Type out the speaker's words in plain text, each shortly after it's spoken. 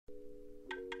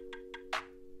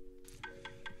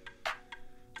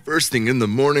First thing in the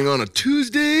morning on a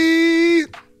Tuesday.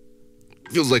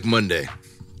 Feels like Monday.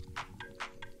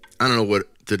 I don't know what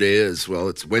today is. Well,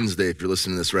 it's Wednesday if you're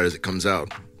listening to this right as it comes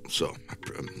out. So I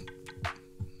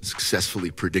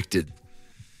successfully predicted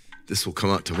this will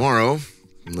come out tomorrow,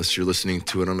 unless you're listening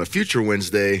to it on a future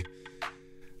Wednesday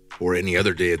or any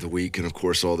other day of the week. And of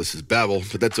course, all this is babble,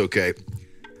 but that's okay.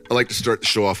 I like to start the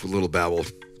show off with a little babble,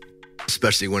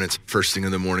 especially when it's first thing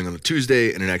in the morning on a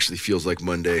Tuesday and it actually feels like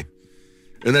Monday.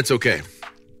 And that's okay.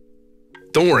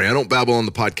 Don't worry, I don't babble on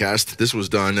the podcast. This was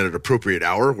done at an appropriate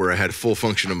hour where I had full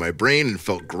function of my brain and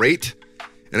felt great.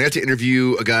 And I got to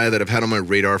interview a guy that I've had on my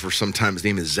radar for some time. His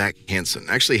name is Zach Hansen.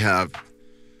 I actually have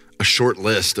a short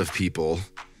list of people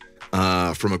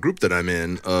from a group that I'm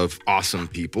in of awesome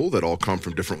people that all come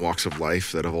from different walks of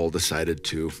life that have all decided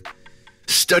to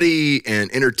study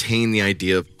and entertain the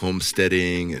idea of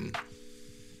homesteading and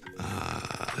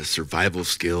survival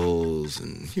skills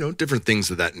and, you know, different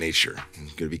things of that nature. You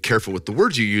got to be careful with the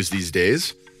words you use these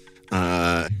days.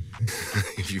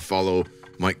 If you follow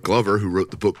Mike Glover, who wrote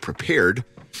the book Prepared,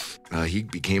 he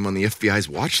became on the FBI's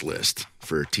watch list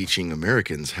for teaching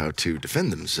Americans how to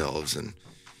defend themselves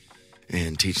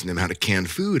and teaching them how to can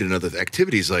food and other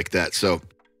activities like that. So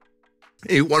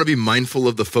you want to be mindful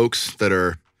of the folks that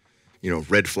are, you know,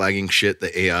 red flagging shit,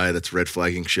 the AI that's red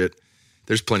flagging shit.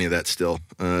 There's plenty of that still.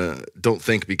 Don't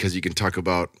think because you can talk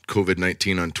about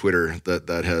COVID-19 on Twitter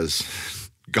that has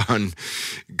gone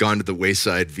to the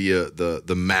wayside via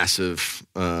the massive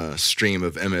stream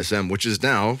of MSM, which is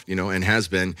now, you know, and has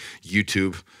been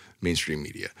YouTube, mainstream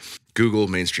media, Google,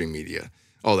 mainstream media,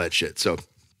 all that shit. So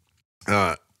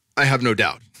I have no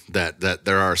doubt that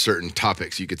there are certain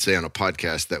topics you could say on a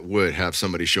podcast that would have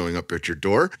somebody showing up at your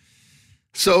door.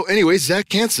 So anyway,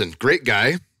 Zach Hansen, great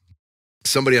guy.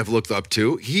 Somebody I've looked up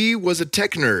to. He was a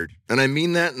tech nerd, and I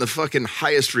mean that in the fucking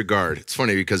highest regard. It's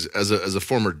funny because as a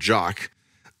former jock,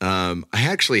 I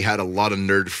actually had a lot of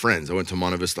nerd friends. I went to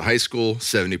Monte Vista High School,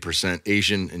 70%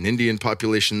 Asian and Indian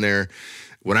population there.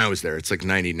 When I was there, it's like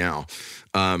 90 now.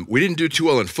 We didn't do too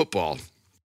well in football.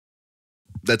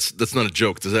 That's not a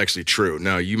joke. That's actually true.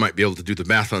 Now, you might be able to do the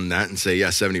math on that and say, yeah,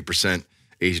 70%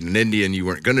 Asian and Indian, you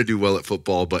weren't going to do well at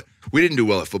football, but we didn't do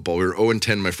well at football. We were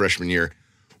 0-10 my freshman year.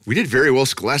 We did very well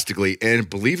scholastically, and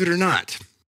believe it or not,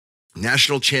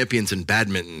 national champions in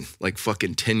badminton, like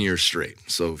fucking 10 years straight.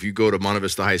 So if you go to Monte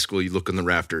Vista High School, you look in the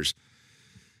rafters.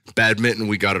 Badminton,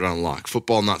 we got it on lock.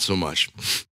 Football, not so much.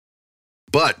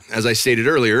 But as I stated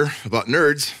earlier about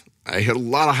nerds, I had a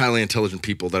lot of highly intelligent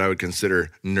people that I would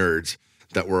consider nerds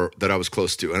that I was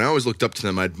close to. And I always looked up to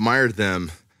them. I admired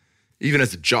them even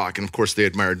as a jock. And of course, they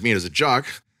admired me as a jock.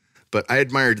 But I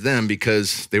admired them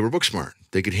because they were book smart.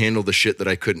 They could handle the shit that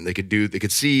I couldn't. They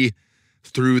could see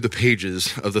through the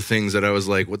pages of the things that I was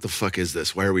like, what the fuck is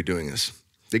this? Why are we doing this?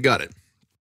 They got it.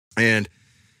 And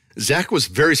Zach was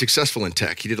very successful in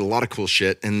tech. He did a lot of cool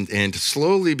shit and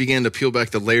slowly began to peel back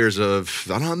the layers of,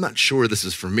 I'm not sure this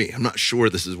is for me. I'm not sure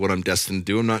this is what I'm destined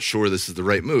to do. I'm not sure this is the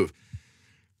right move.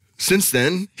 Since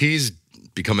then, he's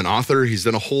become an author. He's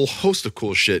done a whole host of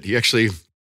cool shit. He actually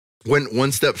went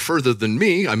one step further than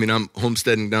me. I mean, I'm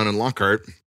homesteading down in Lockhart,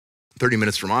 30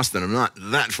 minutes from Austin. I'm not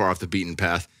that far off the beaten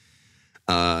path.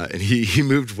 And he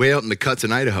moved way out in the cuts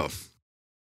in Idaho.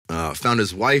 Found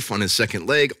his wife on his second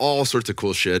leg, all sorts of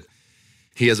cool shit.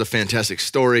 He has a fantastic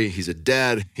story. He's a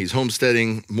dad. He's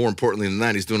homesteading. More importantly than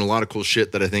that, he's doing a lot of cool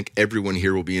shit that I think everyone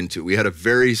here will be into. We had a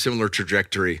very similar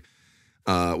trajectory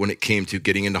when it came to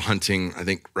getting into hunting. I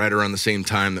think right around the same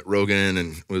time that Rogan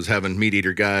and was having Meat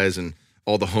Eater guys and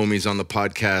all the homies on the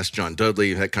podcast, John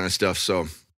Dudley, that kind of stuff. So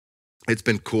it's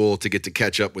been cool to get to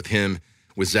catch up with him,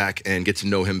 with Zach, and get to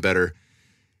know him better.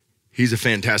 He's a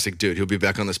fantastic dude. He'll be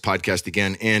back on this podcast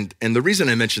again. And the reason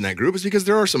I mention that group is because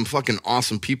there are some fucking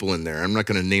awesome people in there. I'm not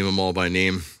going to name them all by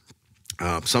name.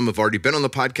 Some have already been on the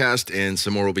podcast and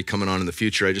some more will be coming on in the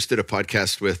future. I just did a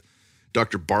podcast with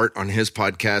Dr. Bart on his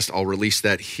podcast. I'll release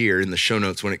that here in the show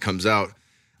notes when it comes out.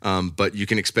 But you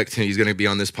can expect him. He's going to be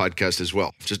on this podcast as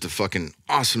well. Just a fucking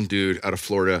awesome dude out of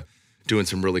Florida doing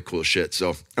some really cool shit.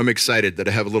 So I'm excited that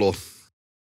I have a little...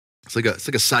 It's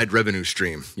like a side revenue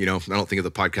stream, you know. I don't think of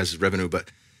the podcast as revenue,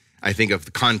 but I think of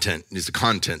the content as a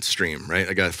content stream, right?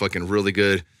 I got a fucking really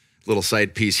good little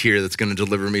side piece here that's going to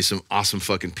deliver me some awesome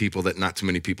fucking people that not too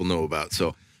many people know about.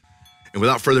 So, and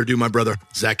without further ado, my brother,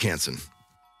 Zach Hansen.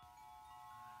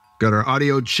 Got our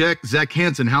audio check. Zach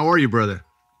Hansen, how are you, brother?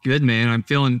 Good, man. I'm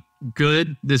feeling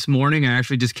good this morning. I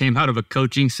actually just came out of a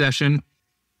coaching session,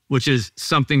 which is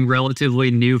something relatively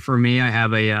new for me. I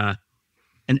have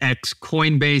an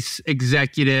ex-Coinbase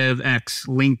executive,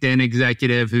 ex-LinkedIn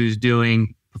executive who's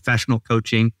doing professional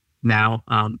coaching now.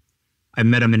 I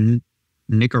met him in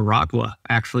Nicaragua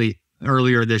actually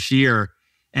earlier this year.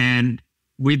 And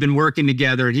we've been working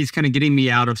together, and he's kind of getting me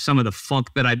out of some of the funk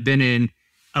that I've been in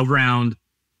around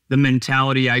the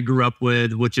mentality I grew up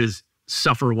with, which is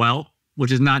suffer well,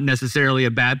 which is not necessarily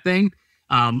a bad thing,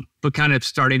 but kind of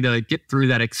starting to get through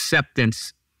that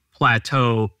acceptance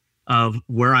plateau of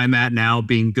where I'm at now,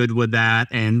 being good with that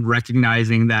and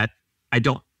recognizing that I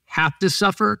don't have to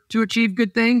suffer to achieve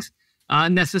good things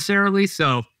necessarily.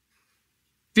 So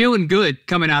feeling good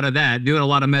coming out of that, doing a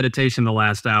lot of meditation the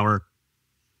last hour.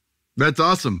 That's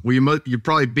awesome. Well, you're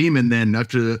probably beaming then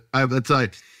after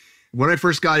when I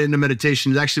first got into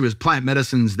meditation, it actually was plant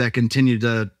medicines that continued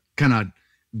to kind of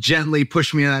gently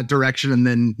push me in that direction, and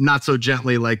then not so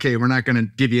gently, like, hey, we're not going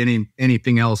to give you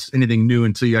anything new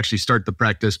until you actually start the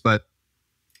practice. But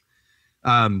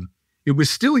it was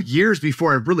still years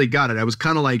before I really got it. I was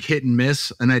kind of like hit and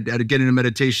miss, and I'd get into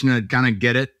meditation and I'd kind of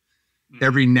get it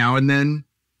every now and then,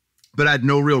 but I had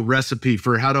no real recipe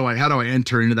for how do I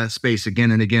enter into that space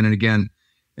again and again and again.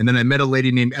 And then I met a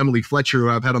lady named Emily Fletcher, who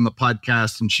I've had on the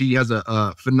podcast, and she has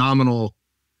a phenomenal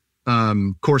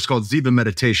course called Ziva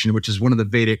Meditation, which is one of the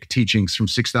Vedic teachings from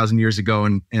 6,000 years ago,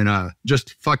 and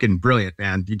just fucking brilliant,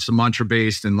 man. It's a mantra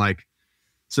based, and like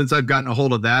since I've gotten a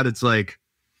hold of that, it's like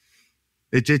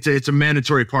it's a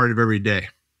mandatory part of every day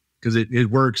because it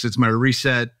works. It's my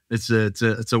reset. It's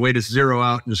a way to zero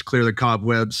out and just clear the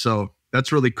cobwebs. So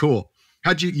that's really cool.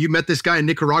 How'd you met this guy in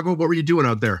Nicaragua? What were you doing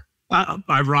out there?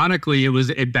 Ironically, it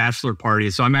was a bachelor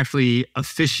party. So I'm actually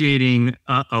officiating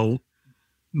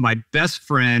my best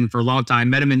friend for a long time.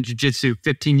 Met him in jiu-jitsu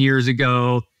 15 years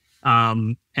ago.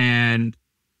 And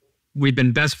we've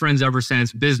been best friends ever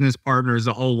since, business partners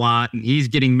a whole lot. And he's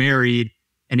getting married,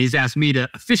 and he's asked me to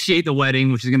officiate the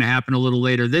wedding, which is going to happen a little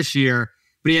later this year.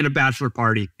 But he had a bachelor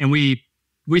party, and we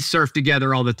surfed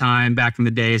together all the time back in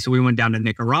the day. So we went down to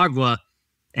Nicaragua,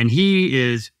 and he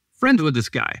is friends with this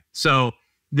guy. So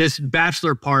this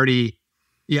bachelor party,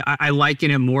 yeah, I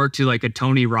liken it more to like a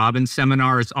Tony Robbins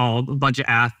seminar. It's all a bunch of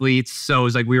athletes. So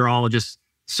it's like we were all just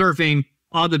surfing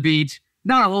on the beach,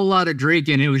 not a whole lot of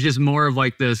drinking. It was just more of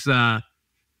like this,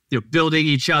 building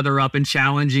each other up and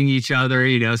challenging each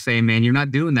other, saying, man, you're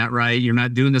not doing that right. You're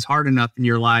not doing this hard enough in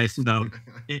your life. So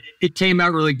it came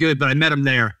out really good, but I met him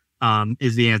there,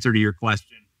 is the answer to your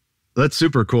question. That's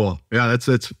super cool. Yeah,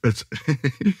 that's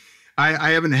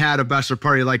I haven't had a bachelor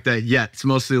party like that yet. It's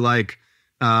mostly like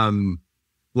a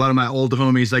lot of my old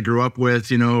homies I grew up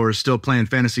with, are still playing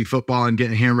fantasy football and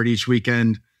getting hammered each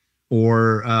weekend,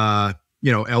 or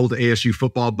old ASU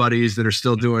football buddies that are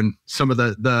still doing some of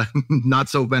the not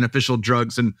so beneficial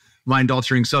drugs and mind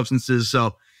altering substances.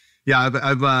 So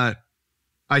yeah,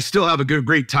 I still have a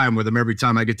great time with them every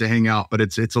time I get to hang out, but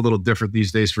it's a little different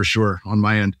these days for sure on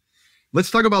my end. Let's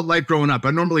talk about life growing up.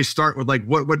 I normally start with like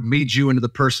what made you into the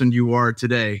person you are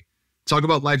today. Talk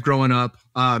about life growing up.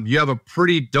 You have a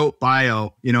pretty dope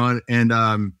bio, and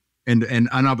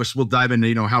obviously we'll dive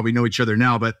into how we know each other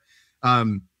now. But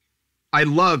I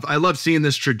love seeing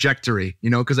this trajectory,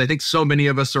 because I think so many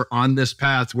of us are on this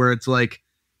path where it's like,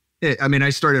 I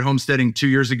started homesteading 2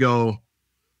 years ago,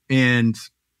 and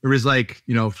it was like,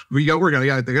 we got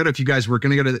a few guys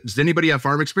working together. Does anybody have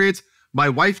farm experience? My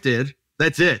wife did.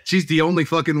 That's it. She's the only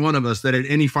fucking one of us that had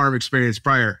any farm experience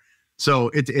prior. So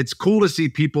it's cool to see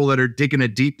people that are taking a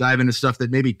deep dive into stuff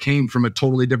that maybe came from a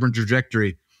totally different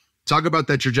trajectory. Talk about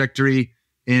that trajectory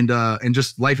and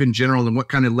just life in general and what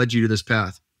kind of led you to this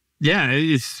path. Yeah,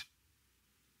 it's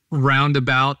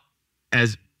roundabout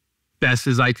as best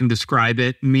as I can describe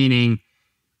it, meaning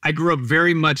I grew up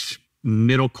very much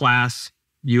middle class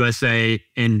USA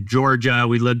in Georgia.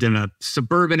 We lived in a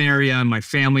suburban area, and my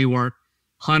family weren't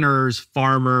hunters,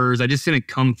 farmers. I just didn't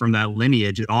come from that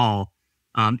lineage at all.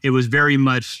 It was very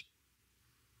much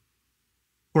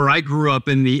where I grew up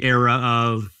in the era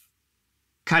of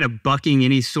kind of bucking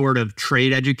any sort of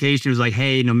trade education. It was like,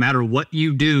 hey, no matter what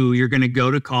you do, you're going to go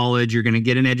to college, you're going to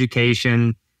get an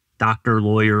education, doctor,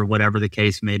 lawyer, whatever the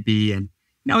case may be. And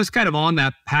I was kind of on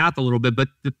that path a little bit, but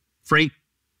the frank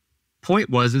point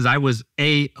is I was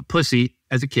a pussy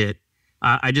as a kid.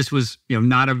 I just was,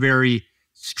 not a very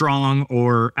strong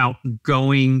or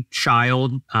outgoing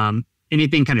child.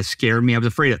 Anything kind of scared me. I was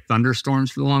afraid of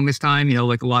thunderstorms for the longest time,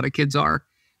 like a lot of kids are.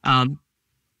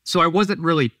 So I wasn't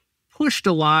really pushed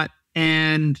a lot.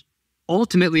 And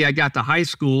ultimately I got to high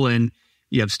school and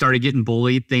started getting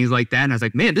bullied, things like that. And I was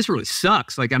like, man, this really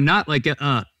sucks. Like, I'm not like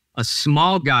a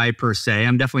small guy per se.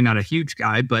 I'm definitely not a huge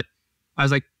guy, but I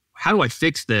was like, how do I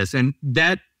fix this? And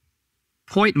that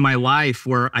point in my life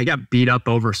where I got beat up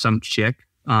over some chick,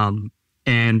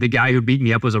 and the guy who beat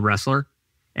me up was a wrestler,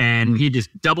 and he just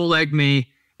double-legged me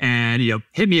and,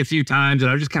 hit me a few times, and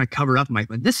I was just kind of covered up. I'm like,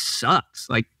 this sucks.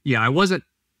 Like, I wasn't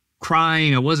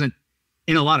crying. I wasn't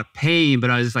in a lot of pain, but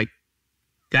I was like,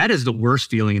 that is the worst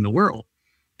feeling in the world.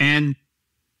 And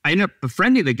I ended up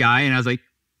befriending the guy, and I was like,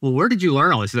 well, where did you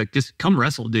learn all this? He's like, just come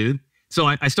wrestle, dude. So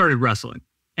I started wrestling,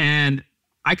 and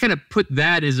I kind of put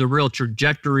that as a real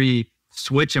trajectory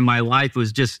switch in my life,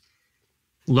 was just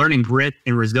learning grit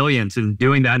and resilience and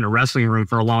doing that in a wrestling room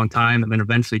for a long time. And then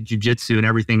eventually jiu-jitsu and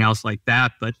everything else like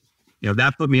that. But,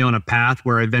 that put me on a path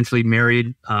where I eventually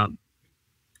married a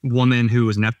woman who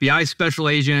was an FBI special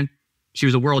agent. She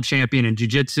was a world champion in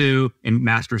jiu-jitsu and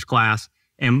master's class.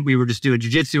 And we were just doing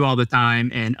jiu-jitsu all the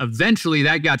time. And eventually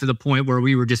that got to the point where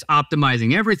we were just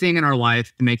optimizing everything in our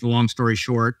life, to make the long story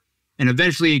short. And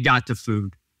eventually it got to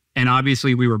food. And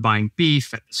obviously we were buying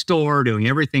beef at the store, doing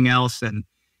everything else. And,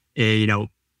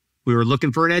 we were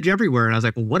looking for an edge everywhere. And I was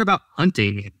like, well, what about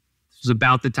hunting? It was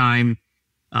about the time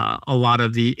a lot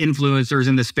of the influencers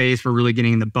in the space were really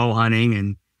getting into bow hunting.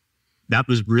 And that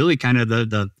was really kind of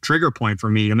the trigger point for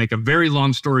me, to make a very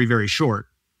long story very short.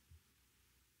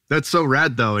 That's so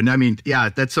rad though. And I mean, yeah,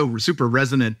 that's so super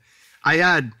resonant. I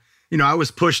had, I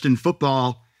was pushed in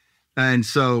football. And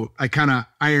so I kind of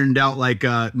ironed out, like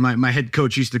my head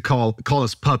coach used to call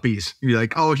us puppies. He'd be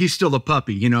like, oh, he's still a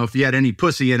puppy. If he had any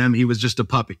pussy in him, he was just a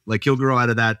puppy. Like, he'll grow out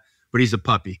of that, but he's a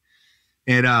puppy.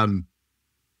 And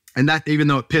that, even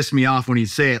though it pissed me off when he'd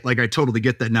say it, like, I totally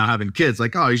get that now having kids.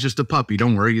 Like, oh, he's just a puppy.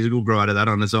 Don't worry. He'll grow out of that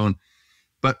on his own.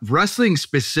 But wrestling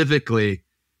specifically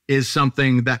is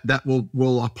something that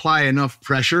will apply enough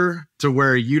pressure to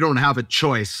where you don't have a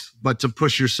choice but to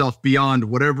push yourself beyond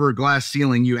whatever glass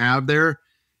ceiling you have there.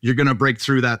 You're going to break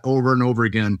through that over and over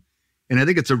again. And I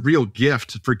think it's a real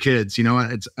gift for kids.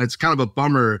 It's kind of a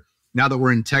bummer now that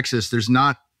we're in Texas. There's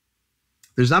not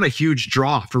a huge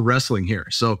draw for wrestling here.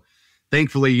 So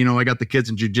thankfully, I got the kids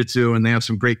in jiu-jitsu, and they have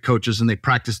some great coaches, and they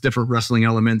practice different wrestling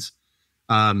elements.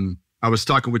 I was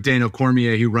talking with Daniel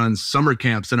Cormier, who runs summer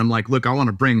camps, and I'm like, look, I want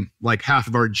to bring like half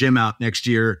of our gym out next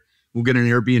year. We'll get an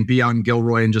Airbnb out in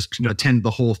Gilroy and just attend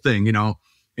the whole thing, and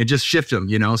just shift them,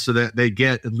 so that they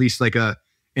get at least like an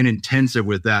intensive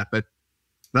with that. But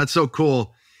that's so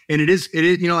cool. And it is,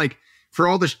 like, for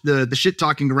all the shit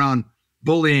talking around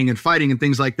bullying and fighting and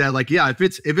things like that, like, yeah, if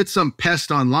it's some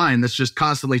pest online that's just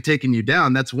constantly taking you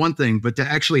down, that's one thing. But to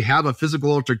actually have a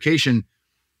physical altercation,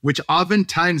 which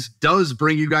oftentimes does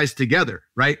bring you guys together,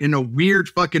 right? In a weird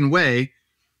fucking way,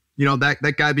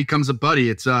 that guy becomes a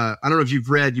buddy. It's, I don't know if you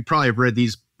probably have read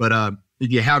these, but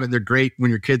if you haven't, they're great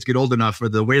when your kids get old enough. Or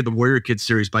the Way of the Warrior Kids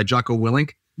series by Jocko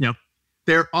Willink. Yep.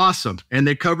 They're awesome. And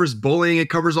it covers bullying.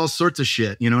 It covers all sorts of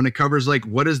shit, and it covers like,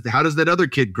 how does that other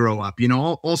kid grow up?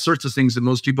 All sorts of things that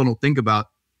most people don't think about.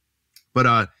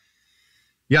 But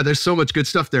yeah, there's so much good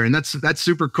stuff there. And that's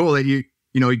super cool that you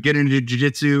get into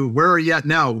jiu-jitsu. Where are you at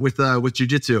now with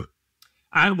jiu-jitsu?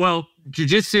 Well,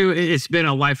 jiu-jitsu, it's been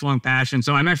a lifelong passion.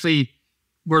 So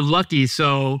we're lucky.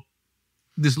 So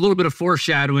there's a little bit of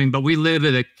foreshadowing, but we live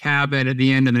at a cabin at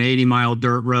the end of an 80-mile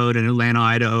dirt road in Atlanta,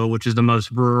 Idaho, which is the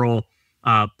most rural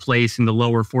place in the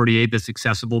lower 48 that's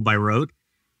accessible by road.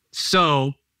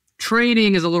 So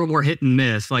training is a little more hit and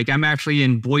miss. Like, I'm actually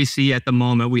in Boise at the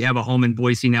moment. We have a home in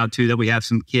Boise now too, that we have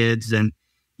some kids, and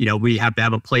we have to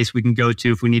have a place we can go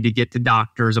to if we need to get to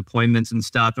doctor's appointments and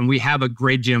stuff. And we have a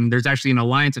great gym. There's actually an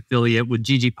Alliance affiliate with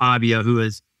Gigi Pavia, who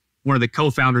is one of the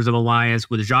co-founders of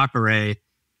Alliance with Zachary,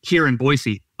 here in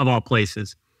Boise, of all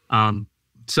places.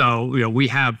 So, we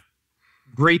have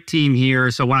great team here.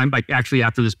 So when I'm actually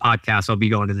after this podcast, I'll be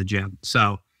going to the gym.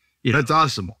 So, that's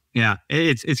awesome. Yeah,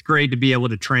 it's great to be able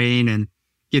to train and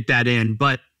get that in.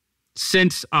 But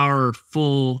since our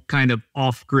full kind of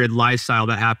off-grid lifestyle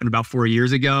that happened about 4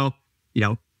 years ago,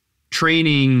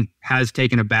 training has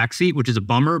taken a backseat, which is a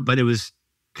bummer, but it was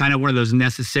kind of one of those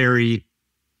necessary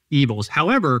evils.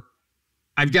 However,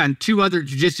 I've gotten 2 other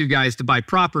jiu-jitsu guys to buy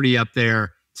property up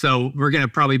there. So we're going to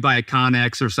probably buy a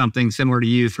Connex or something similar to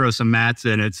you, throw some mats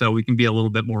in it so we can be a little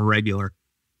bit more regular.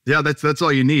 Yeah, that's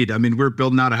all you need. I mean, we're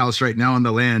building out a house right now on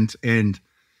the land, and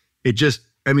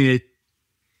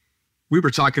we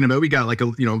were talking about, we got like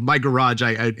my garage,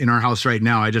 in our house right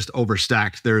now, I just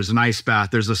overstacked. There's an ice bath,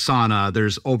 there's a sauna,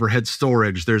 there's overhead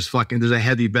storage, there's a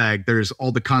heavy bag, there's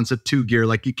all the Concept 2 gear.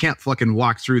 Like, you can't fucking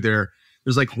walk through there.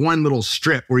 There's like one little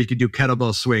strip where you could do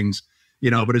kettlebell swings,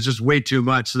 but it's just way too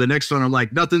much. So the next one, I'm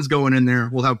like, nothing's going in there.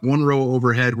 We'll have one row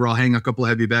overhead where I'll hang a couple of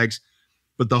heavy bags,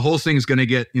 but the whole thing's going to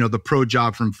get, the pro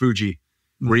job from Fuji,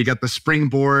 where you got the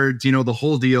springboards, the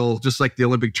whole deal, just like the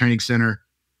Olympic Training Center.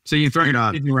 So you throw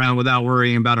kids around without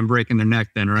worrying about them breaking their neck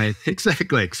then, right?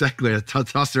 Exactly. I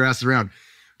toss their ass around.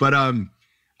 But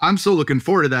I'm so looking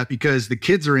forward to that because the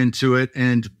kids are into it,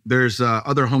 and there's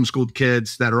other homeschooled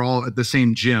kids that are all at the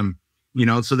same gym,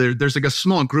 so there's like a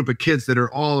small group of kids that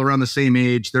are all around the same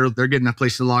age. They're getting a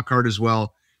place in Lockhart as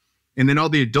well. And then all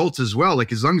the adults as well.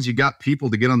 Like, as long as you got people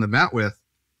to get on the mat with,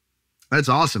 that's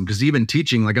awesome. Because even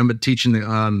teaching, like, I've been teaching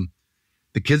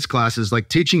the kids classes, like,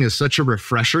 teaching is such a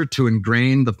refresher to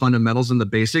ingrain the fundamentals and the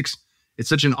basics. It's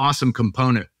such an awesome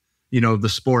component, of the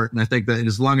sport. And I think that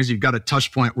as long as you've got a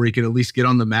touch point where you can at least get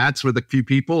on the mats with a few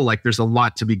people, like, there's a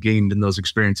lot to be gained in those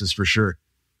experiences for sure.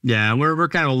 Yeah, we're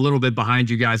kind of a little bit behind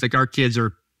you guys. Like, our kids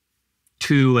are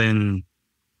 2 and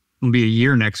will be a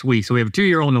year next week. So we have a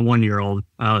 2-year-old and a 1-year-old.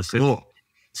 Cool.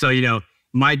 So,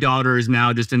 my daughter is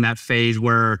now just in that phase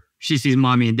where she sees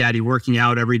mommy and daddy working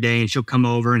out every day, and she'll come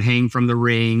over and hang from the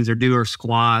rings or do her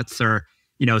squats or,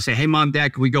 say, hey, mom,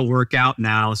 dad, can we go work out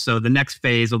now? So the next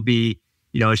phase will be,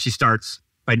 as she starts,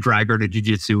 I drag her to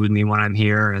jiu-jitsu with me when I'm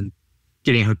here and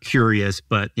getting her curious.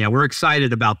 But yeah, we're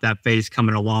excited about that phase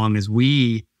coming along as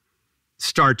we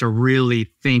start to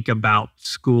really think about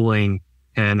schooling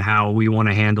and how we want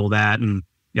to handle that. And,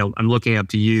 I'm looking up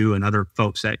to you and other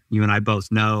folks that you and I both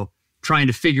know, trying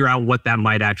to figure out what that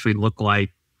might actually look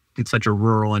like in such a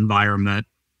rural environment.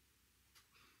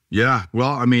 Yeah.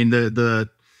 Well, I mean, the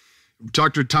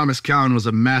Dr. Thomas Cowan was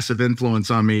a massive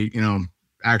influence on me,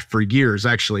 for years,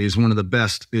 actually. He's one of the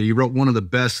best. He wrote one of the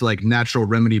best, like, natural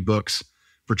remedy books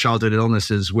for childhood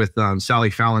illnesses with Sally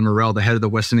Fallon Morrell, the head of the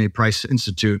Weston A. Price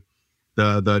Institute,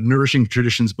 the Nourishing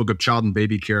Traditions Book of Child and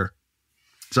Baby Care.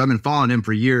 So I've been following him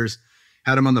for years,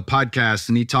 had him on the podcast,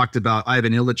 and he talked about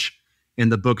Ivan Illich in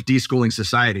the book Deschooling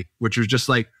Society, which was just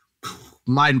like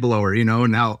mind blower,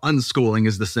 and how unschooling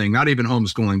is the thing, not even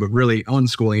homeschooling, but really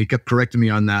unschooling. He kept correcting me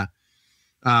on that.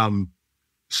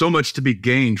 So much to be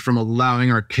gained from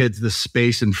allowing our kids the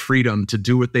space and freedom to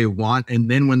do what they want. And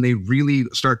then when they really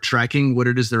start tracking what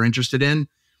it is they're interested in,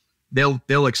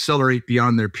 they'll accelerate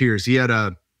beyond their peers. He had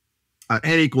a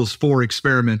N=4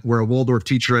 experiment where a Waldorf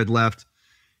teacher had left.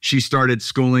 She started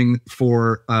schooling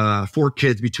for 4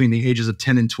 kids between the ages of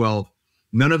 10 and 12.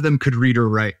 None of them could read or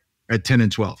write at 10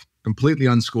 and 12, completely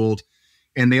unschooled.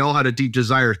 And they all had a deep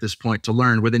desire at this point to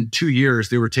learn. Within 2 years,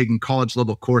 they were taking college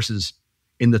level courses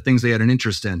in the things they had an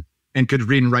interest in and could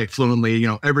read and write fluently.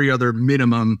 Every other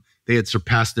minimum, they had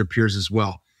surpassed their peers as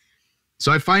well.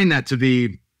 So I find that to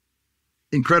be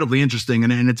incredibly interesting.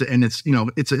 And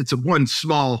it's a one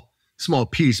small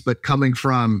piece, but coming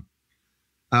from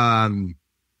my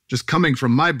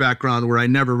background where I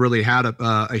never really had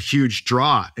a huge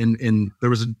draw, and there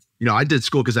was I did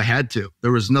school because I had to.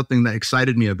 There was nothing that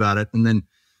excited me about it. And then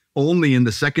only in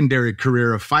the secondary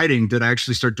career of fighting did I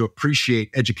actually start to appreciate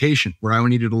education, where I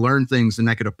needed to learn things and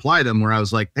I could apply them, where I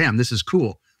was like, damn, this is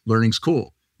cool. Learning's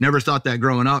cool. Never thought that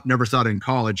growing up, never thought in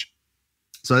college.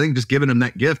 So I think just giving them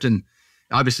that gift, and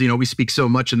obviously, we speak so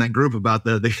much in that group about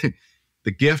the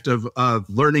gift of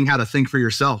learning how to think for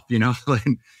yourself,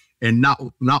 and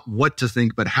not what to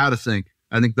think, but how to think.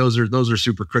 I think those are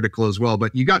super critical as well.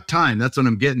 But you got time. That's what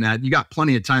I'm getting at. You got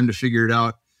plenty of time to figure it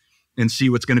out and see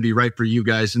what's going to be right for you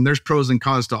guys. And there's pros and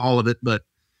cons to all of it. But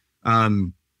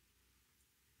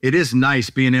it is nice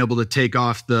being able to take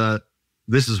off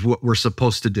this is what we're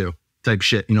supposed to do type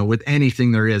shit, with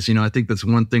anything there is. I think that's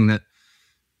one thing that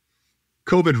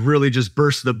COVID really just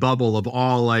burst the bubble of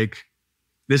all, like,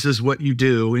 this is what you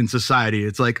do in society.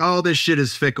 It's like, oh, this shit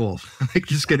is fickle. Like,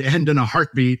 this could end in a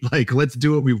heartbeat. Like, let's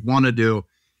do what we want to do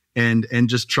and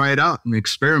just try it out and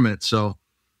experiment. So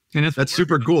that's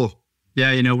super cool.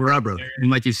 Yeah, we're up, brother.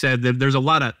 And like you said, there's a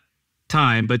lot of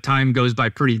time, but time goes by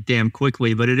pretty damn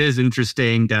quickly. But it is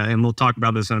interesting, and we'll talk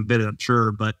about this in a bit, I'm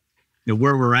sure. But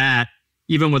where we're at,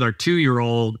 even with our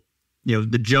 2-year-old,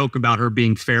 the joke about her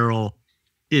being feral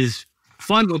is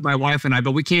fun with my wife and I,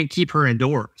 but we can't keep her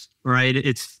indoors, right?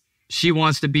 She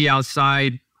wants to be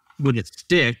outside with a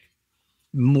stick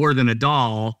more than a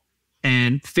doll,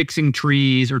 and fixing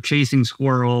trees or chasing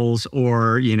squirrels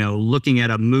or, looking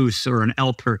at a moose or an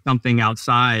elk or something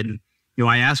outside. And,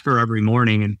 I ask her every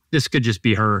morning, and this could just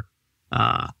be her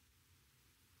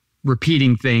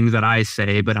repeating things that I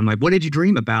say, but I'm like, what did you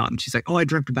dream about? And she's like, oh, I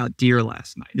dreamt about deer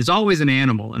last night. It's always an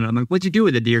animal. And I'm like, what'd you do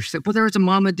with the deer? She's like, well, there was a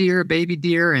mama deer, a baby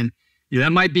deer. And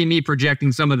that might be me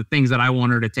projecting some of the things that I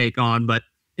want her to take on, but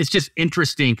it's just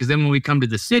interesting because then when we come to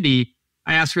the city,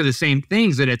 I ask her the same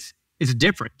things, that it's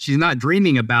different. She's not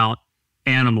dreaming about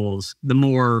animals the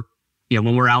more,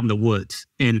 when we're out in the woods.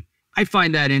 And I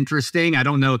find that interesting. I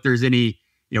don't know if there's any,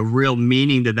 real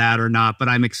meaning to that or not, but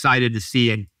I'm excited to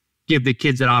see and give the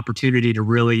kids an opportunity to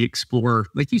really explore,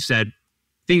 like you said,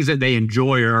 things that they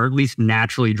enjoy or are at least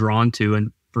naturally drawn to.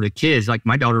 And for the kids, like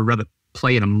my daughter would rather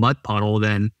play in a mud puddle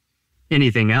than,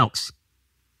 anything else.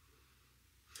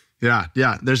 Yeah.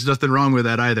 There's nothing wrong with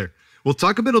that either. We'll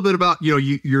talk a little bit about,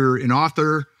 you're an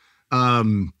author,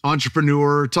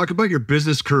 entrepreneur. Talk about your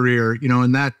business career,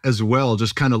 and that as well,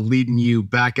 just kind of leading you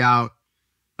back out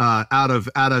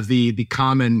of the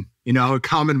common,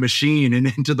 common machine and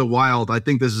into the wild. I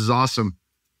think this is awesome.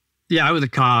 Yeah, I was a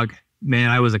cog, man.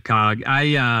 I was a cog.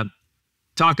 I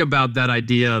talk about that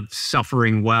idea of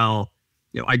suffering well.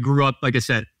 I grew up, like I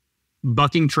said,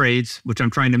 bucking trades, which I'm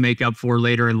trying to make up for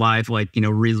later in life, like,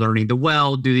 relearning the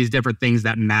weld, do these different things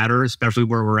that matter, especially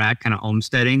where we're at, kind of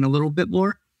homesteading a little bit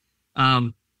more.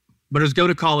 But it was go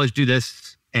to college, do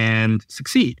this, and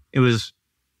succeed. I was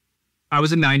a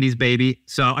 90s baby.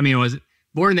 So, I was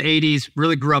born in the 80s,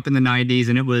 really grew up in the 90s,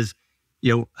 and it was,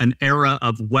 an era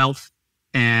of wealth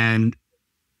and,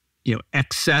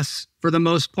 excess for the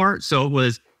most part. So it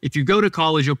was, if you go to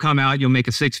college, you'll come out, you'll make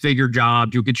a 6-figure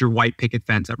job, you'll get your white picket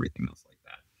fence, everything else like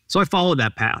that. So I followed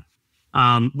that path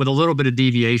with a little bit of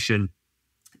deviation.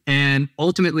 And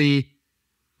ultimately,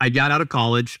 I got out of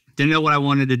college, didn't know what I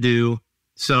wanted to do.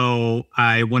 So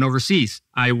I went overseas.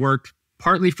 I worked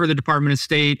partly for the Department of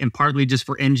State and partly just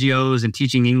for NGOs and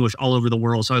teaching English all over the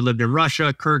world. So I lived in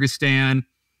Russia, Kyrgyzstan,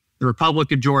 the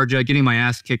Republic of Georgia, getting my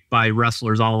ass kicked by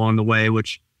wrestlers all along the way,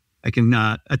 which I can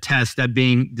attest that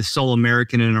being the sole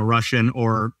American in a Russian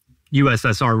or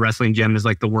USSR wrestling gym is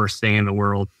like the worst thing in the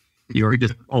world. You're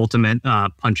just ultimate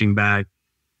punching bag.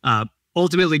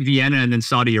 Ultimately, Vienna and then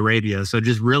Saudi Arabia. So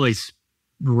just really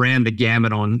ran the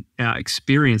gamut on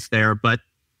experience there. But,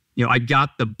 I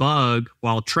got the bug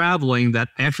while traveling that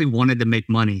I actually wanted to make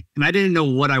money. And I didn't know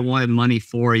what I wanted money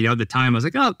for. At the time, I was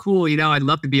like, oh, cool. I'd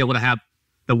love to be able to have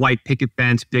the white picket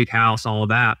fence, big house, all of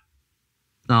that.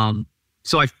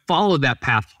 So I followed that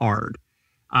path hard.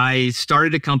 I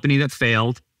started a company that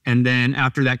failed. And then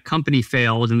after that company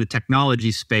failed in the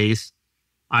technology space,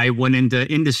 I went into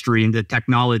industry, into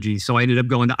technology. So I ended up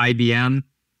going to IBM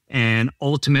and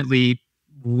ultimately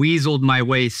weaseled my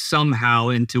way somehow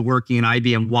into working in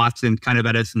IBM Watson, kind of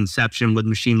at its inception with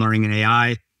machine learning and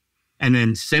AI. And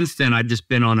then since then, I've just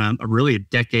been on a really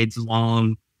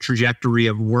decades-long trajectory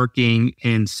of working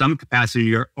in some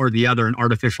capacity or the other in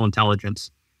artificial intelligence.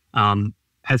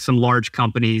 Had some large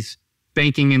companies,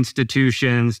 banking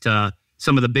institutions to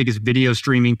some of the biggest video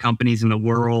streaming companies in the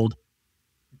world,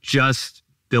 just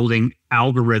building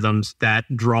algorithms that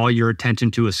draw your attention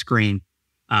to a screen,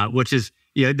 which is,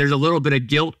 there's a little bit of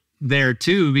guilt there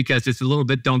too, because it's a little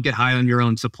bit, don't get high on your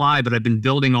own supply, but I've been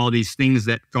building all these things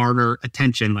that garner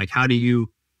attention. Like, how do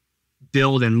you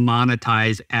build and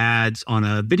monetize ads on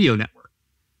a video network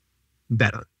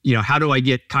better? How do I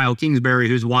get Kyle Kingsbury,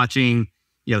 who's watching,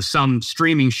 some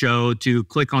streaming show, to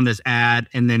click on this ad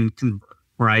and then convert,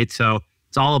 right? So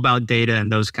it's all about data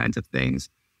and those kinds of things.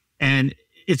 And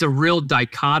it's a real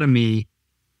dichotomy,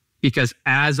 because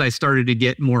as I started to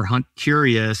get more hunt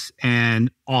curious and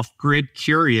off-grid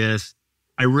curious,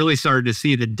 I really started to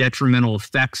see the detrimental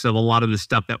effects of a lot of the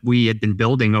stuff that we had been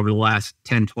building over the last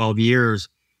 10, 12 years.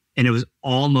 And it was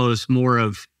almost more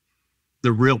of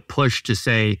the real push to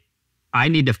say, I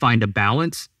need to find a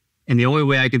balance. And the only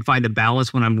way I can find a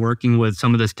balance when I'm working with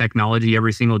some of this technology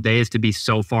every single day is to be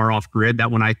so far off grid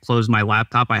that when I close my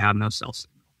laptop, I have no cell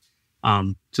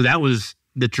signal. So that was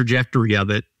the trajectory of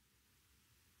it.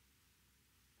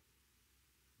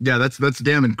 Yeah, that's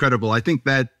damn incredible. I think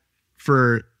that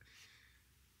for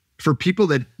people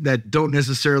that don't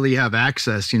necessarily have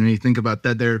access, you think about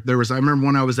that. There was, I remember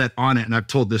when I was at On It, and I've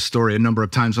told this story a number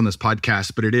of times on this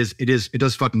podcast, but it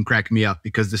does fucking crack me up,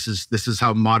 because this is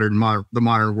how the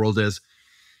modern world is.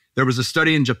 There was a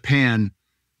study in Japan,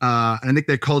 I think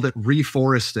they called it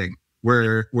reforesting,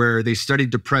 where they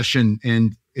studied depression,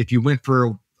 and if you went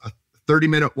for a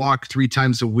 30-minute walk 3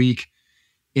 times a week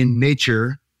in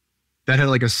nature, that had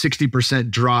like a 60%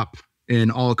 drop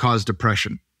in all-cause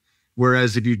depression.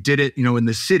 Whereas if you did it, in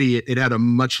the city, it had a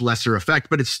much lesser effect,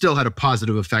 but it still had a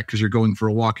positive effect because you're going for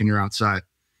a walk and you're outside.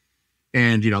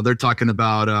 And, they're talking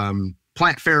about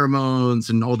plant pheromones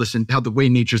and all this, and how the way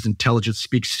nature's intelligence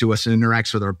speaks to us and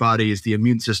interacts with our bodies, the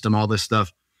immune system, all this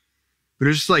stuff. But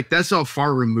it's just like, that's how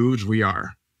far removed we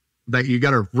are. That you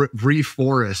got to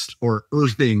reforest or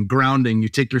earthing, grounding. You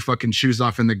take your fucking shoes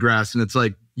off in the grass, and it's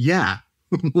like, yeah,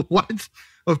 what?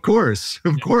 Of course.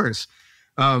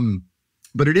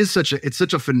 But it's such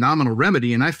a phenomenal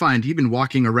remedy. And I find even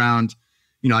walking around,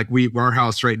 like our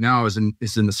house right now is in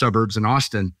the suburbs in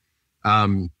Austin.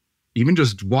 Even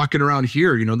just walking around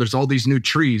here, there's all these new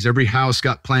trees. Every house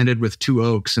got planted with 2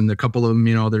 oaks, and a couple of them,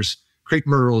 there's crepe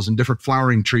myrtles and different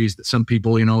flowering trees that some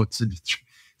people, it's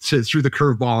through the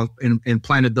curveball and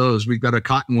planted those. We've got a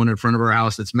cotton one in front of our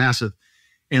house that's massive.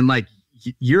 And like,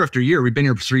 year after year, we've been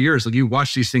here for 3 years. Like you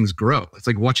watch these things grow. It's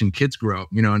like watching kids grow,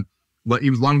 you know, and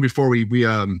even long before we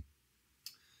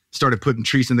started putting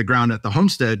trees in the ground at the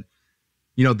homestead,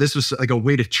 you know, this was like a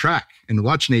way to track and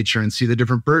watch nature and see the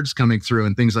different birds coming through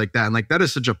and things like that. And like, that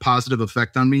is such a positive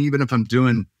effect on me, even if I'm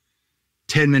doing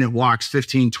 10-minute walks,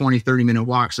 15, 20, 30-minute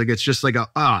walks. Like, it's just like,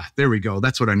 there we go.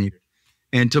 That's what I needed.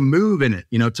 And to move in it,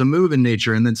 you know, to move in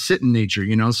nature and then sit in nature,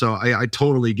 you know, so I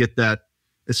totally get that.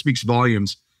 It speaks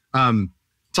volumes.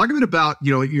 Talk a bit about,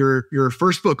 you know, your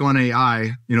first book on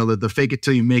AI, you know, the fake it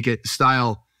till you make it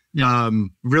style. Yeah.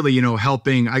 Really, you know,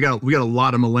 helping. We got a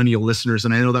lot of millennial listeners,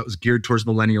 and I know that was geared towards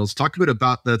millennials. Talk a bit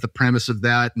about the premise of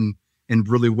that and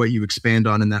really what you expand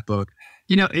on in that book.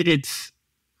 You know, it's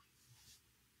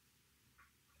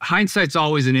hindsight's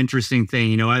always an interesting thing.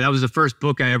 You know, that was the first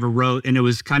book I ever wrote, and it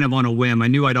was kind of on a whim. I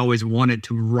knew I'd always wanted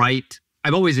to write.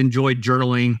 I've always enjoyed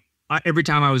journaling. Every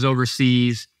time I was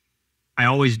overseas, I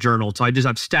always journaled. So I just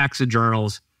have stacks of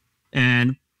journals.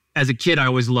 And as a kid, I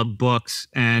always loved books.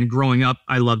 And growing up,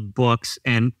 I loved books.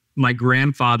 And my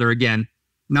grandfather, again,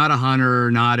 not a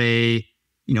hunter, not a,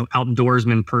 you know,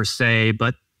 outdoorsman per se,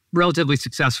 but relatively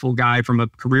successful guy from a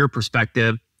career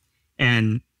perspective.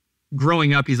 And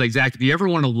growing up, he's like, Zach, if you ever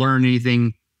want to learn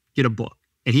anything, get a book.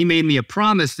 And he made me a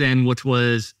promise then, which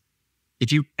was,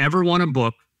 if you ever want a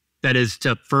book that is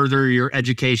to further your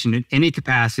education in any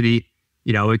capacity,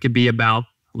 you know, it could be about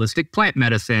holistic plant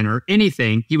medicine or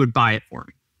anything, he would buy it for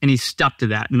me. And he stuck to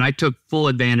that. And I took full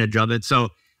advantage of it. So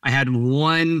I had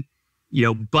one, you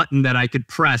know, button that I could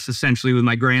press essentially with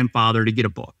my grandfather to get a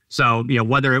book. So, you know,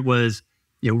 whether it was,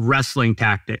 you know, wrestling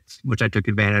tactics, which I took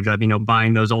advantage of, you know,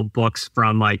 buying those old books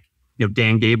from like, you know,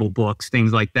 Dan Gable books,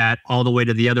 things like that, all the way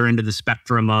to the other end of the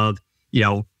spectrum of, you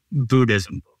know,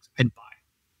 Buddhism books. I'd buy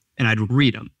and I'd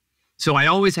read them. So I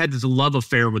always had this love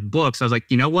affair with books. I was like,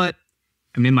 you know what?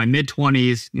 I'm in my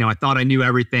mid-20s. You know, I thought I knew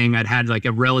everything. I'd had like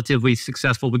a relatively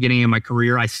successful beginning in my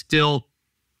career. I still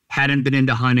hadn't been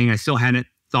into hunting. I still hadn't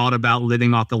thought about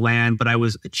living off the land, but I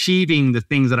was achieving the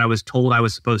things that I was told I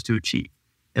was supposed to achieve.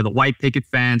 You know, the white picket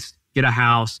fence, get a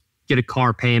house, get a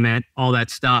car payment, all that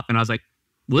stuff. And I was like,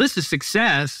 well, this is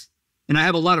success. And I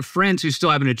have a lot of friends who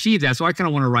still haven't achieved that. So I kind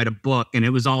of want to write a book. And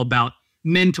it was all about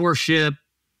mentorship,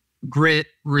 grit,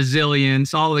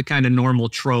 resilience, all the kind of normal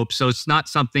tropes. So it's not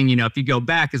something, you know, if you go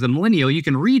back as a millennial, you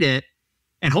can read it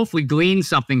and hopefully glean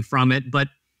something from it. But,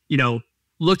 you know,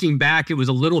 looking back, it was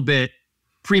a little bit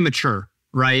premature,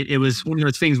 right? It was one of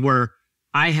those things where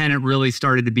I hadn't really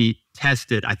started to be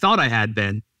tested. I thought I had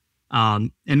been,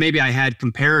 and maybe I had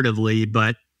comparatively,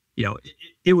 but, you know,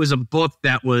 it was a book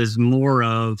that was more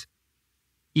of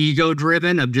ego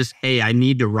driven of just, hey, I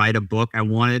need to write a book. I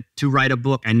wanted to write a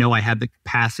book. I know I have the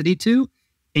capacity to,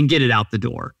 and get it out the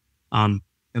door. You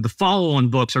know, the follow-on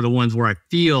books are the ones where I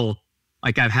feel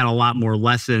like I've had a lot more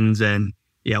lessons and,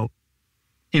 you know,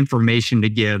 information to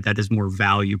give that is more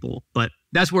valuable. But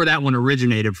that's where that one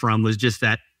originated from, was just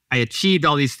that I achieved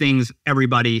all these things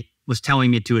everybody was telling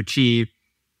me to achieve.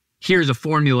 Here's a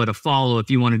formula to follow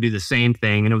if you want to do the same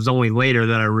thing. And it was only later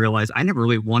that I realized I never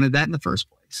really wanted that in the first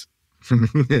place.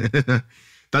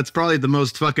 That's probably the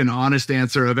most fucking honest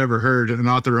answer I've ever heard an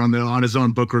author on his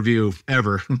own book review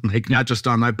ever. Like, not just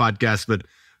on my podcast,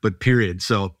 but period.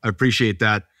 So I appreciate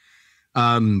that.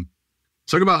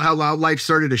 Talk about how life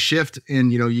started to shift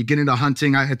and, you know, you get into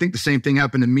hunting. I think the same thing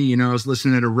happened to me. You know, I was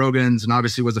listening to Rogan's and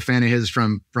obviously was a fan of his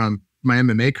from my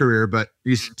MMA career, but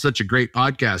he's such a great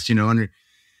podcast, you know, and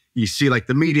you see like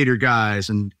the Meat Eater guys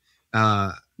and,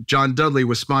 John Dudley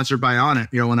was sponsored by Innate,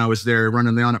 you know, when I was there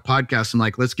running the Innate podcast. I'm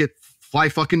like, let's get Fly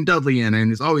fucking Dudley in. And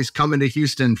he's always coming to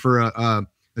Houston for a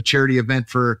charity event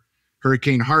for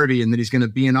Hurricane Harvey. And then he's going to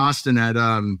be in Austin at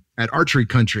Archery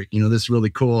Country, you know, this really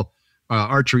cool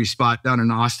archery spot down in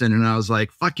Austin. And I was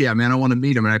like, fuck yeah, man, I want to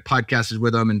meet him. And I podcasted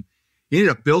with him and he ended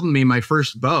up building me my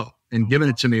first bow and giving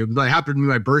it to me. It happened to be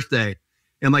my birthday.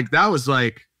 And like, that's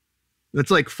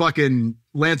like fucking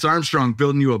Lance Armstrong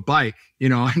building you a bike, you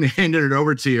know, and handing it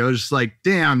over to you. I was just like,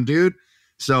 damn, dude.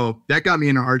 So that got me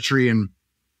into archery. And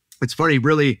it's funny,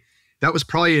 really, that was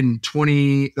probably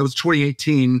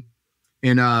 2018.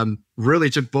 And really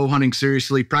took bow hunting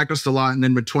seriously, practiced a lot. And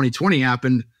then when 2020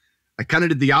 happened, I kind of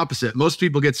did the opposite. Most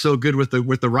people get so good with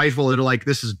the rifle, they're like,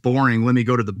 this is boring. Let me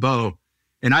go to the bow.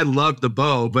 And I love the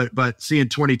bow, but seeing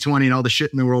 2020 and all the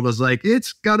shit in the world, I was like,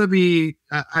 it's gotta be,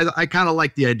 I kind of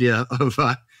like the idea of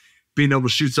being able to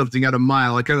shoot something at a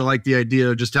mile. I kind of like the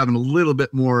idea of just having a little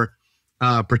bit more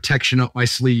protection up my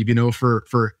sleeve, you know,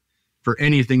 for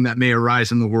anything that may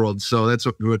arise in the world. So that's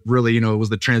what really, you know, was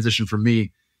the transition for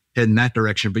me heading that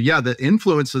direction. But yeah, the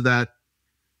influence of that,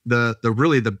 the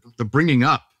bringing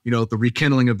up, you know, the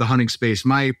rekindling of the hunting space.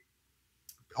 My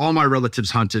all my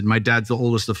relatives hunted. My dad's the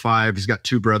oldest of 5. He's got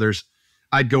 2 brothers.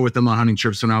 I'd go with them on hunting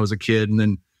trips when I was a kid, and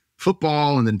then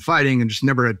football and then fighting, and just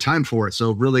never had time for it.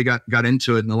 So really got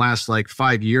into it in the last like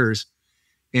 5 years.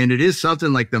 And it is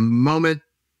something like the moment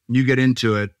you get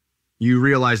into it, you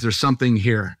realize there's something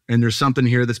here, and there's something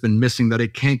here that's been missing that I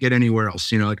can't get anywhere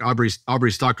else. You know, like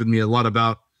Aubrey's talked with me a lot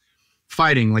about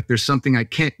fighting. Like there's something I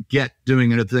can't get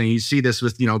doing another thing. You see this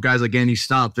with, you know, guys like Andy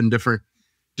Stump and different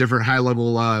high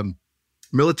level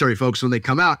military folks. When they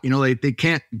come out, you know, they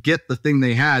can't get the thing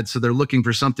they had. So they're looking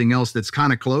for something else that's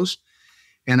kind of close.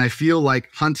 And I feel like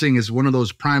hunting is one of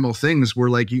those primal things where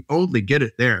like you only get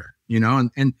it there, you know,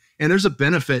 and there's a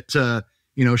benefit to,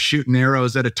 you know, shooting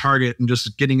arrows at a target and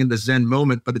just getting in the Zen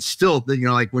moment. But it's still, you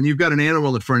know, like when you've got an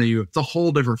animal in front of you, it's a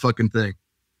whole different fucking thing.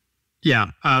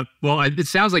 Yeah. Well, it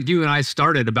sounds like you and I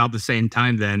started about the same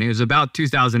time then. It was about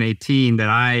 2018 that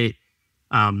I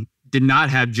did not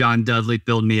have John Dudley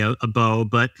build me a bow,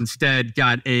 but instead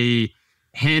got a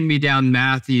hand-me-down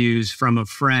Matthews from a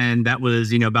friend that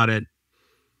was, you know, about an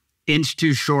inch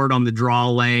too short on the draw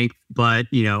length. But,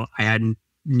 you know, I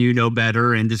knew no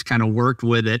better and just kind of worked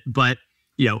with it. But,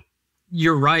 you know,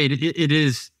 you're right.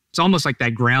 It's almost like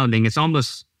that grounding. It's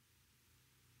almost,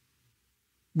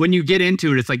 when you get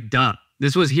into it, it's like, duh,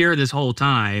 this was here this whole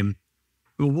time.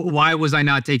 Why was I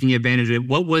not taking advantage of it?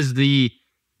 What was the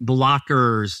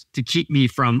blockers to keep me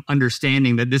from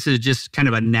understanding that this is just kind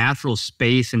of a natural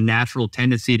space and natural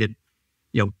tendency to,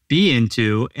 you know, be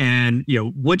into? And, you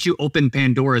know, once you open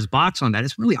Pandora's box on that,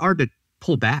 it's really hard to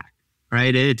pull back,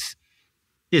 right? It's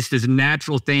this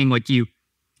natural thing. Like you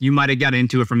might have got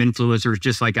into it from influencers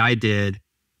just like I did.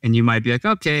 And you might be like,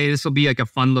 okay, this will be like a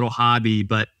fun little hobby.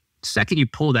 But second you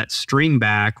pull that string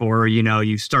back, or, you know,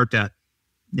 you start to,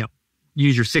 you know,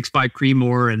 use your 6.5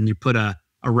 Creedmoor and you put a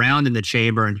round in the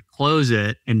chamber and you close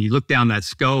it and you look down that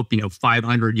scope, you know,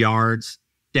 500 yards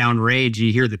downrange,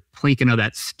 you hear the clinking of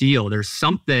that steel. There's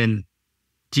something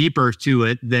deeper to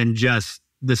it than just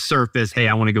the surface, hey,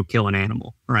 I want to go kill an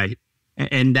animal, right?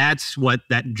 And that's what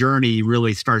that journey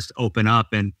really starts to open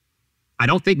up. And I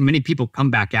don't think many people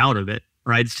come back out of it,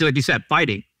 right? It's still, like you said,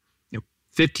 fighting.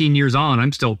 15 years on,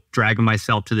 I'm still dragging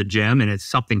myself to the gym, and it's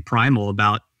something primal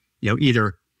about, you know,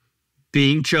 either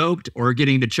being choked or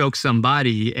getting to choke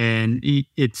somebody. And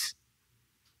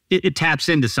it taps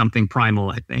into something primal,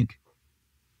 I think.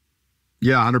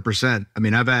 Yeah, 100%. I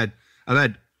mean, I've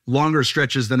had longer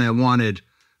stretches than I wanted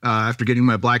after getting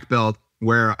my black belt,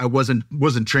 where I wasn't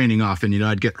training often. You know,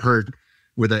 I'd get hurt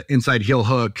with an inside heel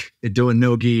hook, it do a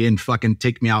no-gi and fucking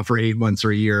take me out for 8 months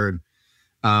or a year.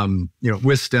 You know,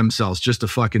 with stem cells, just a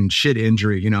fucking shit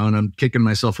injury, you know, and I'm kicking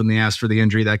myself in the ass for the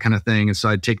injury, that kind of thing. And so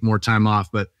I'd take more time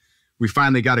off, but we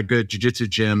finally got a good jiu-jitsu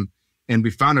gym, and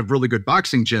we found a really good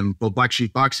boxing gym, Black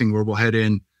Sheep Boxing, where we'll head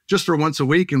in just for once a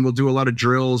week, and we'll do a lot of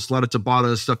drills, a lot of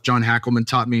Tabata stuff John Hackelman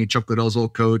taught me, Chuck Liddell's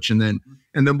old coach, and then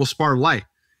we'll spar light.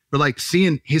 But like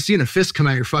seeing a fist come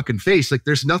out your fucking face, like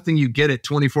there's nothing you get at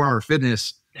 24-hour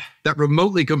fitness that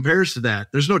remotely compares to that.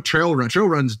 There's no trail run. Trail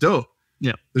run's dope.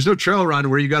 Yeah. There's no trail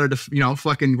run where you got to, you know,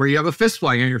 fucking where you have a fist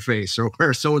flying on your face, or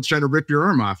where someone's trying to rip your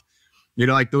arm off. You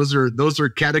know, like those are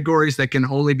categories that can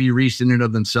only be reached in and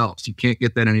of themselves. You can't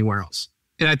get that anywhere else.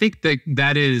 And I think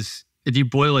that is, if you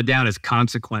boil it down, as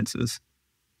consequences,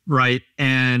 right?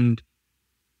 And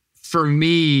for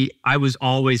me, I was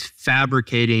always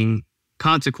fabricating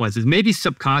consequences, maybe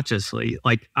subconsciously.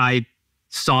 Like I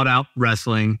sought out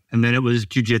wrestling, and then it was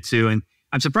jiu-jitsu, and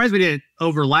I'm surprised we didn't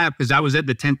overlap, because I was at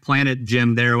the 10th Planet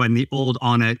gym there when the old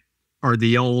Audit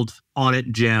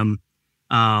gym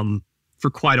for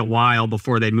quite a while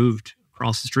before they moved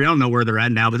across the street. I don't know where they're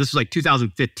at now, but this was like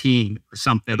 2015 or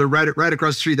something. They're right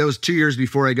across the street. That was 2 years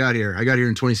before I got here. I got here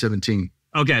in 2017.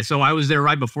 Okay, so I was there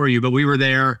right before you, but we were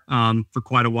there for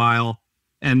quite a while.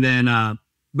 And then,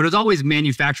 but it was always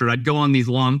manufactured. I'd go on these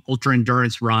long ultra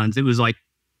endurance runs. It was like,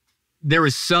 there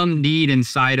was some need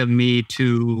inside of me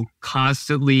to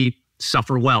constantly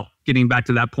suffer well. Getting back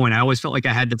to that point, I always felt like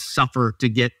I had to suffer to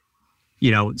get,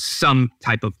 you know, some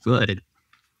type of good.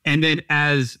 And then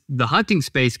as the hunting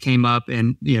space came up,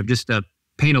 and, you know, just to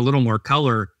paint a little more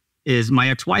color, is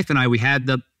my ex-wife and I, we had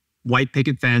the white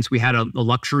picket fence. We had a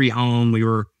luxury home. We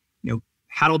were, you know,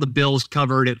 had all the bills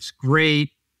covered. It was great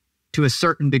to a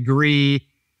certain degree.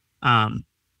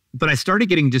 But I started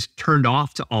getting just turned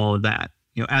off to all of that.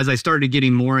 You know, as I started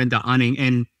getting more into hunting,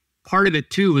 and part of it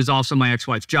too was also my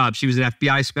ex-wife's job. She was an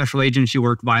FBI special agent. She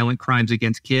worked violent crimes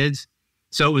against kids.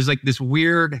 So it was like this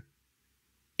weird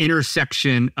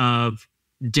intersection of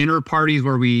dinner parties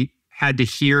where we had to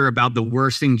hear about the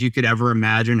worst things you could ever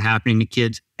imagine happening to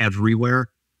kids everywhere.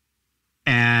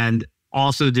 And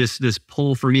also just this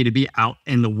pull for me to be out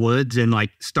in the woods and like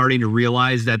starting to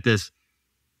realize that this,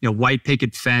 white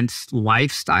picket fence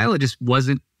lifestyle, it just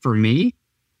wasn't for me.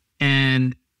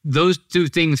 And those two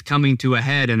things coming to a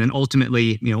head, and then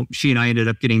ultimately, she and I ended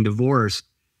up getting divorced,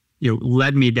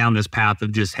 led me down this path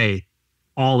of just, hey,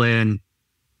 all in,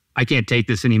 I can't take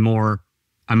this anymore.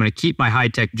 I'm going to keep my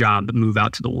high-tech job but move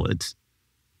out to the woods.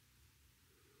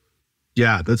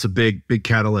 Yeah, that's a big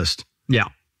catalyst. Yeah.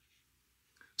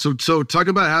 So talk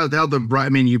about how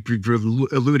you're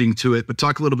alluding to it, but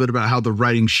talk a little bit about how the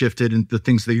writing shifted and the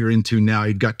things that you're into now.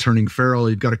 You've got Turning Feral,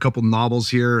 you've got a couple novels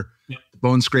here, the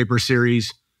Bone Scraper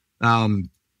series.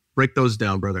 Break those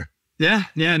down, brother. Yeah.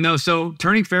 No, so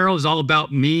Turning Feral is all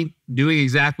about me doing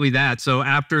exactly that. So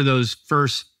after those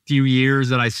first few years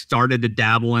that I started to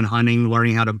dabble in hunting,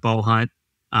 learning how to bow hunt,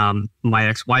 my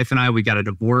ex-wife and I, we got a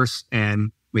divorce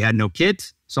and we had no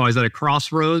kids. So I was at a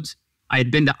crossroads. I had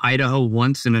been to Idaho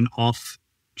once in an off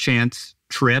chance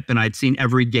trip, and I'd seen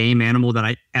every game animal that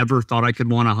I ever thought I could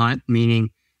want to hunt, meaning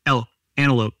elk,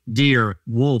 antelope, deer,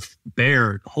 wolf,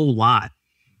 bear, the whole lot.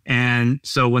 And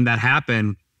so when that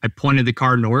happened, I pointed the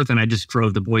car north and I just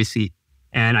drove to Boise,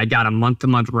 and I got a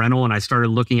month-to-month rental, and I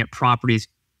started looking at properties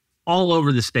all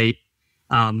over the state.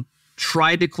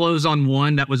 Tried to close on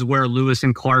one that was where Lewis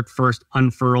and Clark first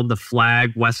unfurled the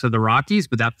flag west of the Rockies,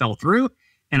 but that fell through.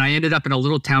 And I ended up in a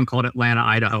little town called Atlanta,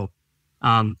 Idaho.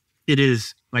 It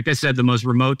is, like I said, the most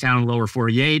remote town in the lower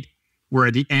 48. We're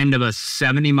at the end of a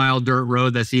 70-mile dirt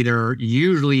road that's either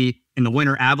usually in the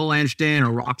winter avalanched in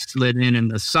or rock slid in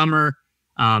the summer.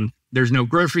 There's no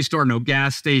grocery store, no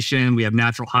gas station. We have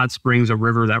natural hot springs, a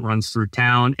river that runs through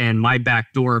town. And my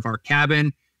back door of our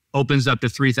cabin opens up to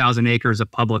 3,000 acres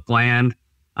of public land,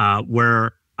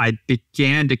 where I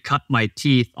began to cut my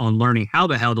teeth on learning how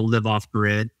the hell to live off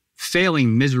grid,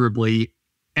 failing miserably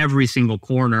every single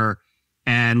corner,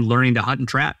 and learning to hunt and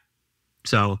trap.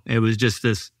 So it was just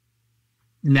this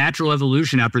natural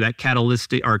evolution after that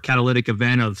catalytic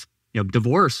event of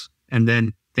divorce, and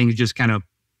then things just kind of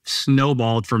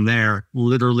snowballed from there,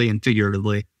 literally and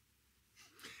figuratively.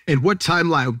 And what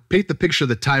timeline? Paint the picture of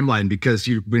the timeline, because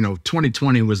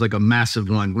 2020 was like a massive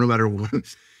one. No matter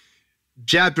what,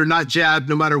 jabbed or not jabbed,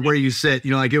 no matter where you sit,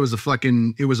 it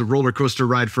was a roller coaster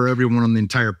ride for everyone on the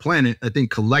entire planet. I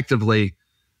think collectively,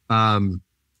 the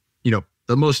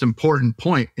most important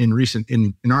point in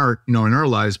our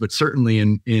lives, but certainly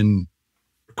in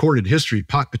recorded history,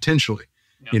 potentially,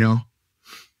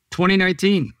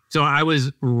 2019. So I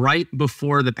was right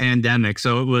before the pandemic.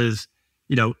 So it was,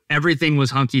 everything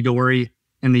was hunky-dory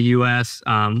in the U.S.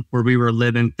 Where we were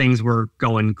living. Things were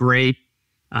going great.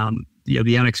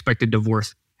 The unexpected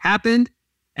divorce happened.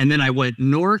 And then I went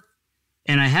north,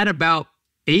 and I had about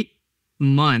 8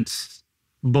 months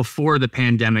before the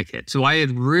pandemic hit. So I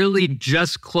had really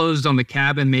just closed on the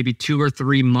cabin maybe 2 or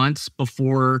 3 months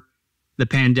before the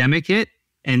pandemic hit.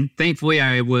 And thankfully,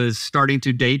 I was starting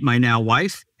to date my now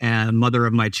wife and mother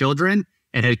of my children,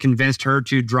 and had convinced her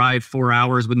to drive 4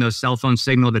 hours with no cell phone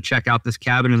signal to check out this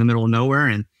cabin in the middle of nowhere.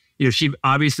 And, she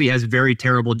obviously has very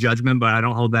terrible judgment, but I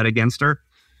don't hold that against her.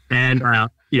 And,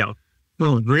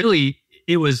 really,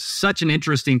 it was such an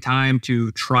interesting time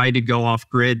to try to go off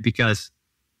grid because,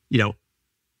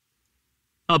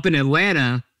 up in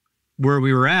Atlanta, where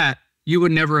we were at, you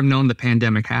would never have known the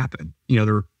pandemic happened. There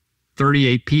were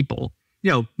 38 people.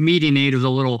 Median age was a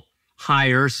little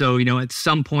higher. So, at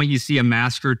some point you see a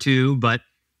mask or two, but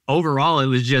overall it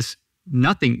was just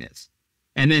nothingness.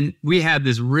 And then we had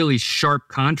this really sharp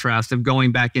contrast of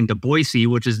going back into Boise,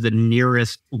 which is the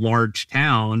nearest large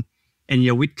town. And,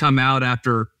 we'd come out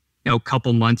after, a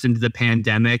couple months into the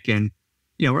pandemic, and,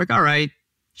 we're like, all right,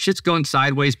 shit's going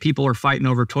sideways. People are fighting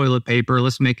over toilet paper.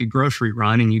 Let's make a grocery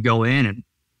run. And you go in and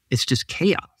it's just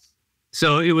chaos.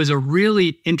 So it was a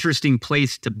really interesting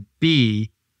place to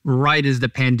be right as the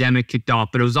pandemic kicked off.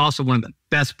 But it was also one of the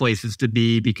best places to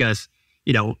be because,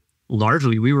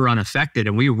 largely we were unaffected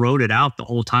and we rode it out the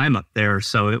whole time up there.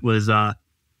 So it was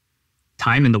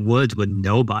time in the woods with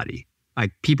nobody.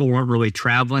 Like people weren't really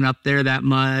traveling up there that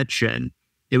much, and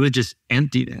it was just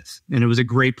emptiness. And it was a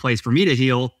great place for me to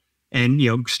heal and,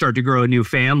 start to grow a new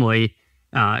family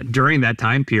during that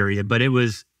time period. But it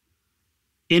was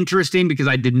interesting because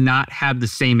I did not have the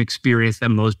same experience that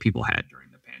most people had during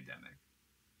the pandemic.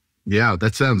 Yeah,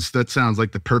 that sounds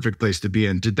like the perfect place to be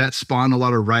in. Did that spawn a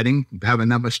lot of writing, having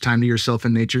that much time to yourself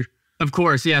in nature? Of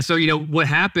course, yeah. So, what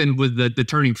happened with the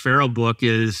Turning Feral book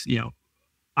is,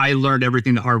 I learned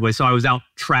everything the hard way. So I was out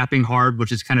trapping hard, which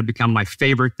has kind of become my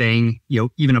favorite thing,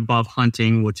 even above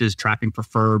hunting, which is trapping for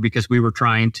fur, because we were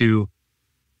trying to,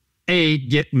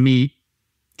 get meat,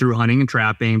 through hunting and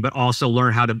trapping, but also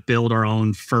learn how to build our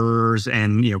own furs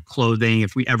and, clothing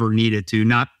if we ever needed to.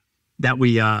 Not that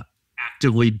we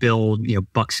actively build,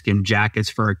 buckskin jackets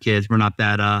for our kids. We're not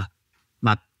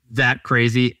that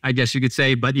crazy, I guess you could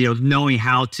say, but, knowing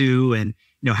how to, and,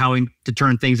 how to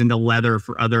turn things into leather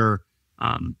for other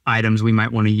items we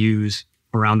might want to use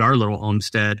around our little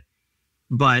homestead.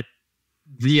 But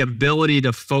the ability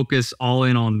to focus all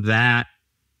in on that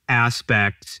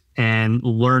aspect and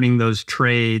learning those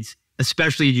trades,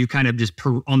 especially you kind of just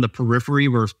on the periphery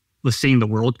where was seeing the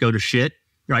world go to shit.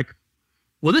 You're like,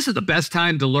 well, this is the best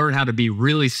time to learn how to be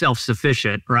really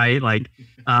self-sufficient, right? Like,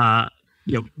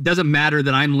 doesn't matter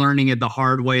that I'm learning it the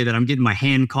hard way, that I'm getting my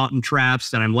hand caught in traps,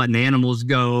 that I'm letting animals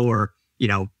go, or,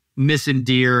 missing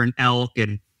deer and elk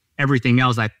and everything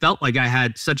else. I felt like I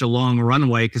had such a long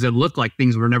runway because it looked like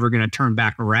things were never going to turn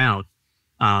back around.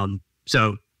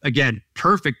 So again,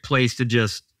 perfect place to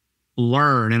just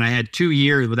learn. And I had 2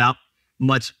 years without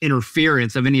much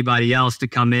interference of anybody else to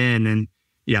come in and,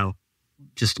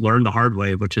 just learn the hard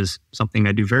way, which is something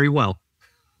I do very well.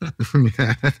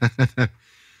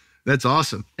 That's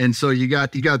awesome. And so you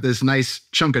got this nice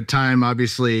chunk of time.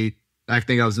 Obviously, I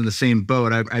think I was in the same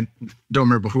boat. I don't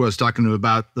remember who I was talking to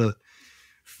about the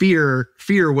fear.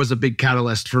 Fear was a big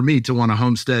catalyst for me to want to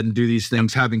homestead and do these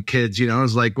things. Having kids, I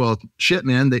was like, well, shit,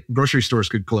 man, the grocery stores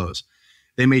could close.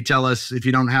 They may tell us if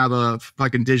you don't have a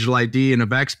fucking digital ID and a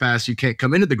Vax Pass, you can't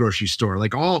come into the grocery store.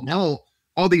 Like all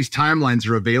these timelines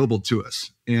are available to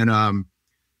us. And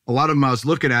a lot of them I was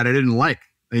looking at, I didn't like,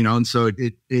 and so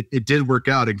it did work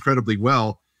out incredibly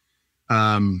well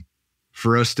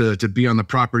for us to be on the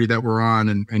property that we're on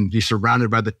and be surrounded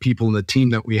by the people and the team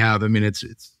that we have. I mean, it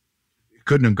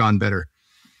couldn't have gone better.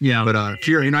 Yeah. But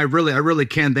fear, I really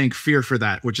can thank fear for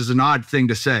that, which is an odd thing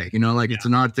to say, It's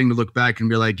an odd thing to look back and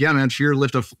be like, yeah, man, fear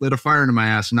lit a fire into my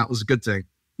ass. And that was a good thing.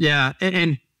 Yeah.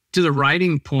 And to the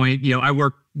writing point, I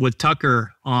worked with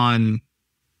Tucker on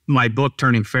my book,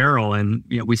 Turning Feral. And,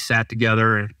 we sat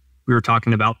together and we were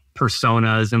talking about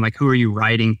personas and like, who are you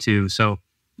writing to? So,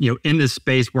 in this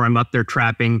space where I'm up there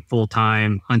trapping full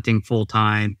time, hunting full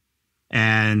time,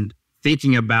 and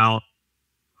thinking about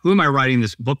who am I writing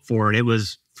this book for? And it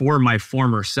was for my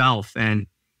former self. And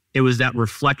it was that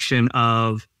reflection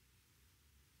of,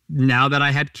 now that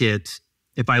I had kids,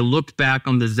 if I looked back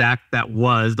on the Zach that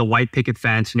was the white picket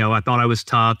fence, I thought I was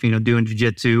tough, doing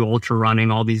jiu-jitsu, ultra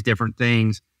running, all these different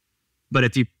things. But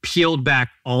if you peeled back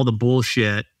all the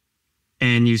bullshit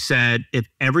and you said, if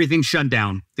everything shut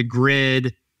down, the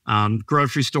grid,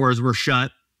 grocery stores were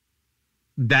shut,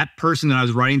 that person that I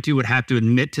was writing to would have to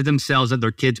admit to themselves that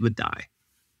their kids would die.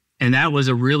 And that was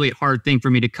a really hard thing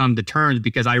for me to come to terms,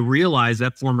 because I realized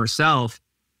that former self,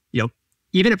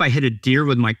 even if I hit a deer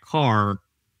with my car,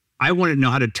 I wanted to know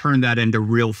how to turn that into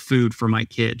real food for my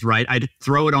kids, right? I'd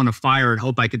throw it on a fire and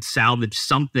hope I could salvage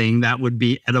something that would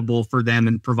be edible for them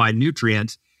and provide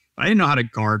nutrients. But I didn't know how to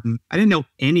garden. I didn't know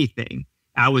anything.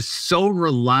 I was so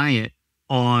reliant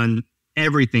on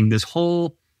everything, this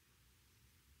whole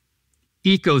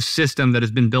ecosystem that has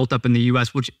been built up in the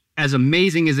US, which, as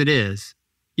amazing as it is,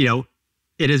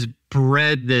 it has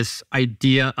bred this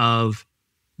idea of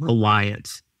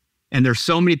reliance. And there's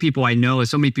so many people I know, and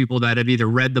so many people that have either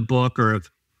read the book or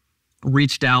have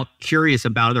reached out curious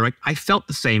about it. They're like, I felt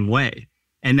the same way.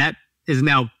 And that is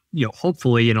now,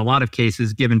 hopefully in a lot of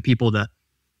cases, given people the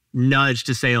nudge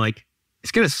to say, like,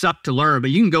 it's going to suck to learn, but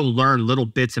you can go learn little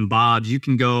bits and bobs. You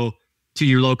can go to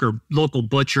your local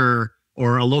butcher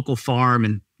or a local farm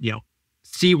and,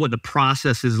 see what the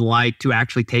process is like to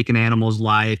actually take an animal's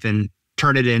life and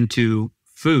turn it into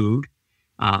food.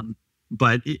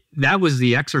 But that was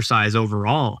the exercise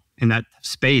overall in that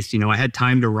space. I had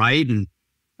time to write, and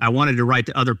I wanted to write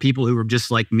to other people who were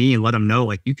just like me and let them know,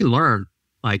 like, you can learn,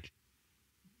 like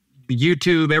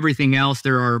YouTube, everything else.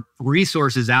 There are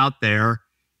resources out there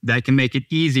that can make it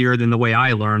easier than the way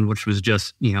I learned, which was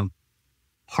just,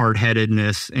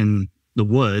 hard-headedness in the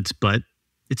woods. But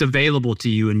it's available to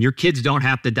you, and your kids don't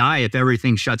have to die if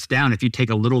everything shuts down, if you take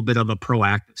a little bit of a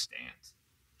proactive stance.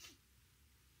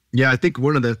 Yeah, I think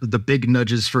one of the big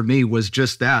nudges for me was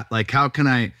just that. Like,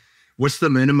 what's the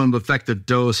minimum effective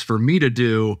dose for me to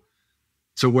do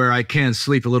to where I can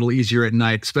sleep a little easier at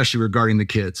night, especially regarding the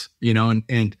kids,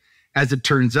 and as it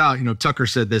turns out, Tucker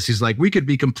said this, he's like, we could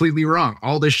be completely wrong.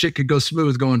 All this shit could go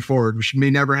smooth going forward. We may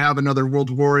never have another world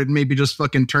war. It maybe just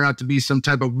fucking turn out to be some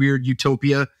type of weird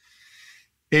utopia.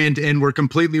 And we're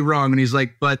completely wrong. And he's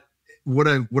like, but would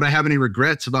I have any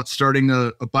regrets about starting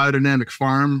a biodynamic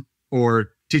farm or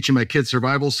teaching my kids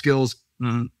survival skills,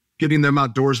 getting them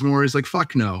outdoors more? He's like,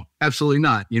 fuck no, absolutely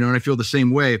not. And I feel the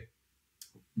same way.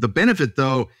 The benefit,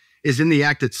 though, is in the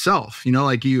act itself.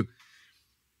 Like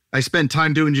I spend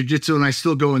time doing jiu-jitsu and I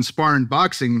still go and spar in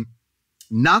boxing,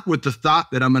 not with the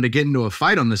thought that I'm going to get into a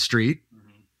fight on the street.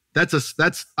 I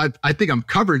think I'm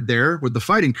covered there with the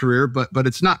fighting career, but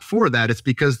it's not for that. It's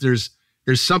because there's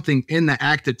something in the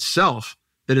act itself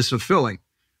that is fulfilling,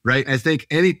 right? I think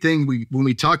anything when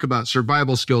we talk about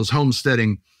survival skills,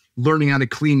 homesteading, learning how to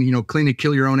clean and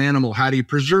kill your own animal, how do you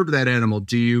preserve that animal?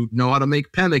 Do you know how to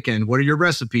make pemmican? What are your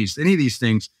recipes? Any of these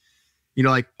things,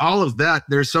 like all of that,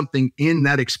 there's something in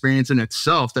that experience in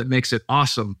itself that makes it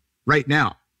awesome right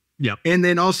now. Yeah. And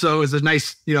then also is a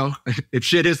nice, if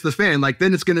shit hits the fan, like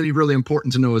then it's going to be really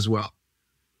important to know as well.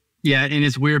 Yeah. And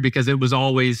it's weird because it was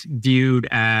always viewed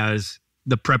as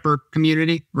the prepper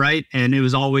community, right? And it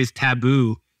was always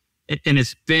taboo. And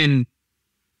it's been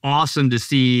awesome to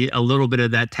see a little bit of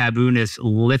that tabooness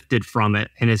lifted from it.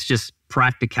 And it's just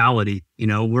practicality.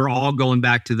 We're all going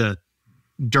back to the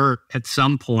dirt at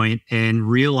some point and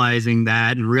realizing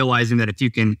that if you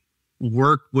can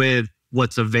work with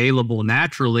what's available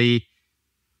naturally,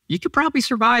 you could probably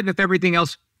survive if everything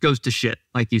else goes to shit,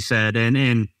 like you said.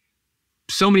 And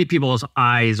so many people's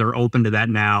eyes are open to that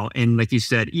now. And like you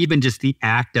said, even just the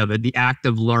act of it, the act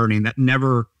of learning, that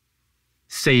never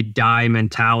say die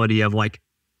mentality of like,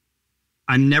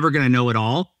 I'm never going to know it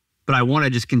all, but I want to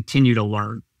just continue to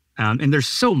learn. And there's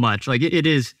so much, like it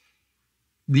is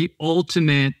the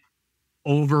ultimate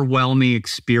overwhelming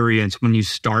experience when you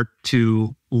start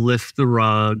to lift the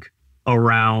rug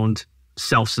around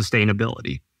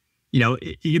self-sustainability.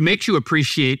 It makes you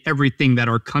appreciate everything that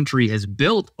our country has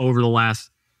built over the last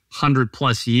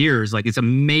 100+ years. Like it's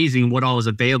amazing what all is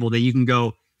available, that you can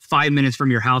go 5 minutes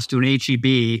from your house to an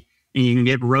HEB and you can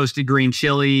get roasted green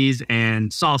chilies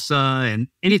and salsa and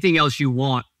anything else you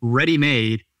want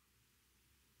ready-made.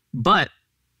 But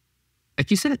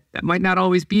like you said, that might not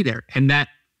always be there. And that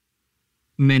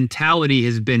mentality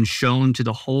has been shown to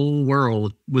the whole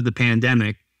world with the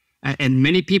pandemic. And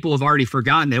many people have already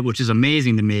forgotten it, which is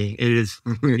amazing to me. It is,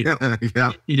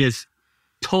 It is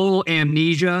total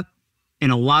amnesia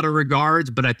in a lot of regards,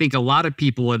 but I think a lot of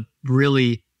people have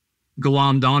really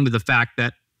glommed onto the fact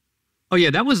that, oh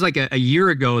yeah, that was like a year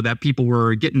ago that people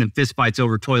were getting in fistfights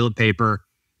over toilet paper.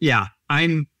 Yeah,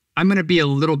 I'm going to be a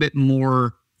little bit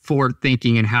more forward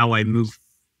thinking in how I move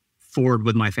forward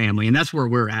with my family, and that's where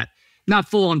we're at. Not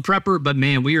full on prepper, but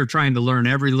man, we are trying to learn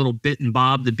every little bit and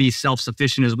bob to be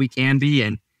self-sufficient as we can be.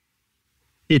 And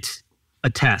it's a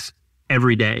test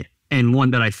every day, and one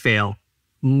that I fail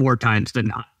more times than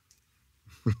not.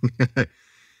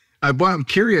 I'm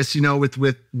curious,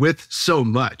 with so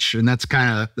much, and that's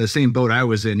kind of the same boat I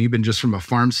was in, even just from a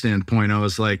farm standpoint. I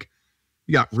was like,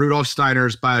 you got Rudolf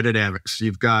Steiner's biodynamics.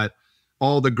 You've got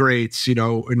all the greats,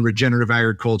 in regenerative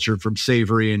agriculture from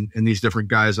Savory and these different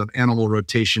guys on animal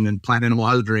rotation and plant animal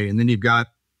husbandry. And then you've got,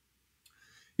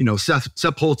 Seth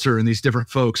Holzer and these different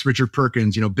folks, Richard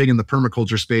Perkins, big in the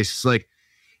permaculture space. It's like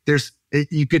it's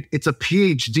a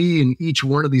PhD in each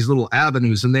one of these little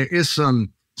avenues. And there is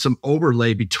some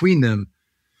overlay between them.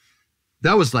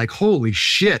 That was like, holy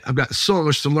shit, I've got so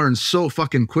much to learn so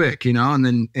fucking quick,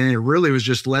 and it really was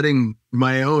just letting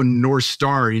my own North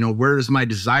Star, where does my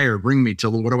desire bring me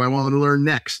to? What do I want to learn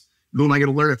next? Who am I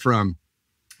going to learn it from?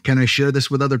 Can I share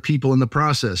this with other people in the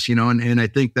process? And I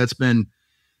think that's been,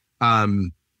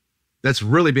 that's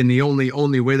really been the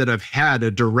only way that I've had a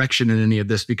direction in any of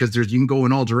this, because you can go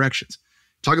in all directions.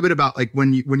 Talk a bit about like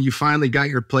when you finally got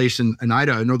your place in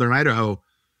Idaho, northern Idaho.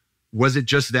 Was it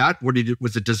just that?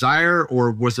 Was it desire,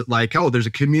 or was it like, oh, there's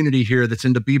a community here that's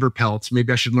into beaver pelts,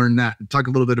 maybe I should learn that? Talk a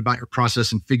little bit about your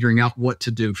process and figuring out what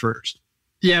to do first.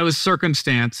 Yeah, it was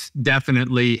circumstance,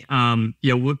 definitely.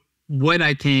 When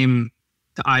I came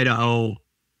to Idaho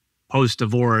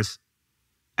post-divorce,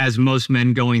 as most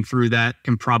men going through that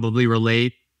can probably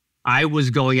relate, I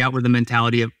was going out with the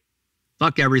mentality of,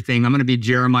 fuck everything. I'm going to be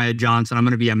Jeremiah Johnson. I'm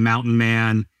going to be a mountain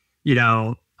man.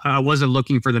 I wasn't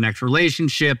looking for the next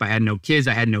relationship. I had no kids.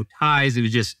 I had no ties. It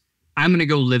was just, I'm going to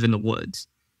go live in the woods.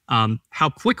 How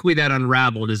quickly that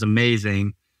unraveled is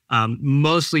amazing,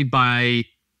 mostly by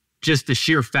just the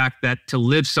sheer fact that to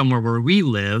live somewhere where we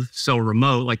live, so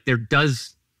remote, like there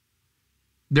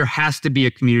has to be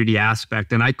a community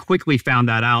aspect. And I quickly found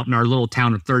that out in our little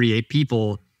town of 38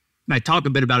 people. And I talk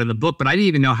a bit about it in the book, but I didn't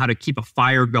even know how to keep a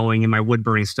fire going in my wood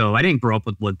burning stove. I didn't grow up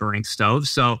with wood burning stoves.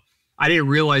 So I didn't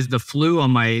realize the flue on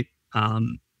my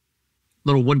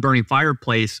little wood burning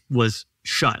fireplace was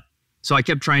shut. So I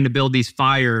kept trying to build these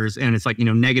fires, and it's like,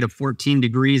 negative 14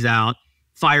 degrees out.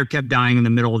 Fire kept dying in the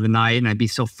middle of the night, and I'd be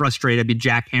so frustrated. I'd be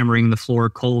jackhammering the floor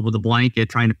cold with a blanket,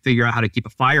 trying to figure out how to keep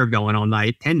a fire going all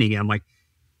night, tending it. I'm like,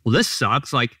 well, this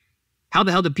sucks. Like, how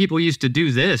the hell did people used to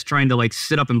do this, trying to like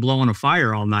sit up and blow on a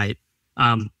fire all night?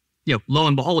 Lo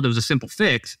and behold, it was a simple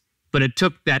fix, but it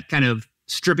took that kind of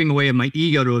stripping away of my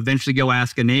ego to eventually go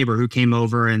ask a neighbor who came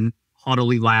over and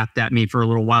haughtily laughed at me for a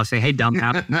little while, say, hey,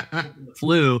 dumbass,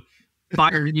 flu,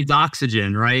 fire needs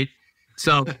oxygen, right?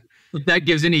 So if that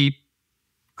gives any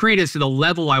credence to the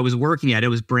level I was working at, it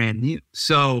was brand new.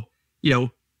 So,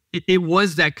 it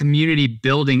was that community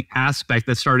building aspect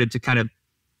that started to kind of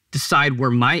decide where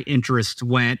my interests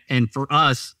went. And for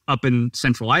us up in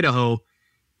central Idaho,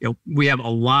 we have a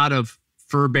lot of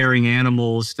fur-bearing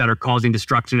animals that are causing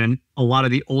destruction. And a lot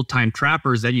of the old-time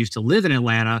trappers that used to live in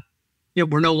Atlanta,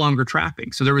 were no longer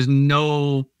trapping. So there was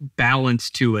no balance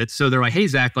to it. So they're like, hey,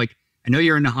 Zach, like, I know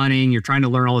you're into hunting. You're trying to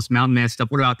learn all this mountain man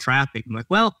stuff. What about trapping? I'm like,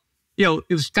 well, it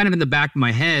was kind of in the back of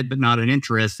my head, but not an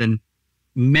interest. And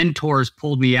mentors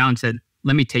pulled me out and said,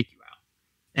 let me take you out.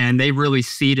 And they really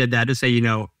seeded that to say,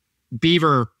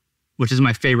 beaver, which is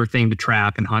my favorite thing to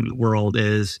trap and hunt in the world,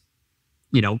 is,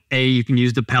 you can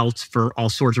use the pelts for all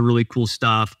sorts of really cool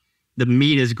stuff. The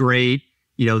meat is great.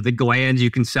 The glands you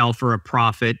can sell for a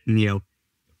profit. And,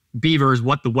 beaver is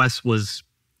what the West was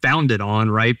founded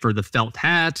on, right? For the felt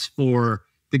hats, for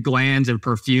the glands and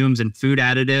perfumes and food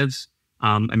additives.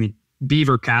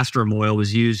 Beaver castrum oil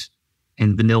was used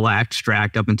in vanilla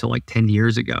extract up until like 10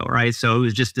 years ago, right? So it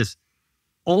was just this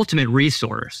ultimate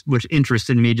resource, which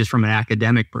interested me just from an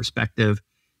academic perspective.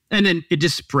 And then it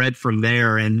just spread from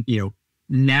there. And,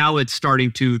 now it's starting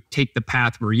to take the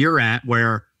path where you're at,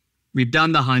 where we've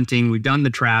done the hunting, we've done the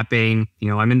trapping,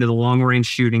 I'm into the long range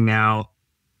shooting now,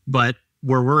 but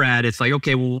where we're at, it's like,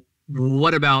 okay, well,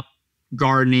 what about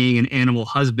gardening and animal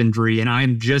husbandry? And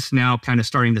I'm just now kind of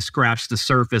starting to scratch the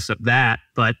surface of that.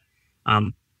 But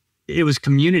it was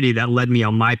community that led me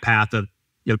on my path of,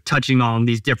 touching on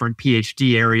these different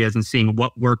PhD areas and seeing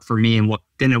what worked for me and what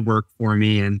didn't work for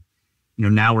me. And,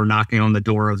 now we're knocking on the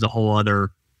door of the whole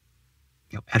other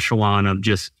echelon of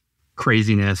just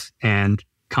craziness and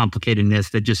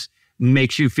complicatedness that just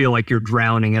makes you feel like you're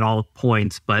drowning at all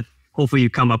points. But hopefully you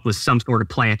come up with some sort of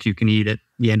plant you can eat at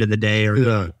the end of the day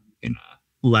or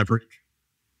leverage.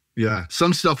 Yeah.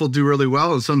 Some stuff will do really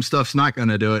well and some stuff's not going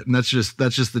to do it. And that's just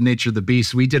the nature of the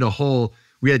beast. We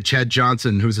had Chad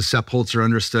Johnson, who's a Sepp Holzer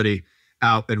understudy,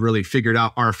 out that really figured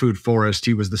out our food forest.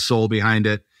 He was the soul behind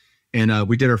it. And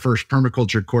we did our first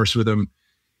permaculture course with him.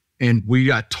 And we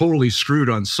got totally screwed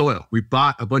on soil. We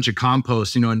bought a bunch of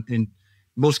compost, and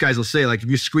most guys will say, like, if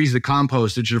you squeeze the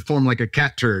compost, it should form like a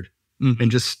cat turd and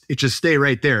just stay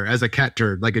right there as a cat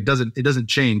turd. Like it doesn't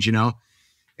change,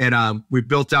 And we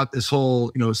built out this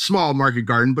whole, small market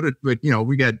garden, but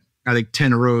we got, I think,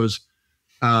 10 rows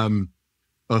of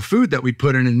food that we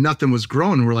put in and nothing was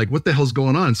growing. And we're like, what the hell's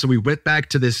going on? So we went back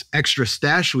to this extra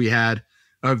stash we had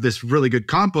of this really good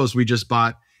compost we just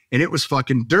bought, and it was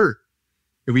fucking dirt.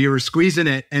 We were squeezing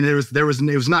it and it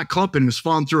was not clumping. It was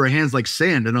falling through our hands like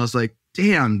sand. And I was like,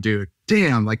 damn, dude,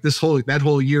 like that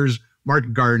whole year's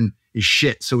market garden is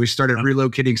shit. So we started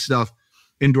relocating stuff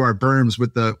into our berms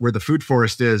where the food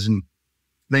forest is. And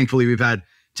thankfully we've had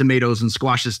tomatoes and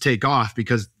squashes take off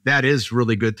because that is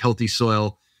really good, healthy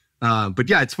soil. But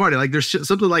yeah, it's funny. Like there's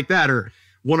something like that, or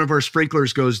one of our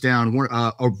sprinklers goes down,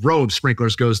 a row of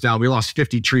sprinklers goes down. We lost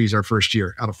 50 trees our first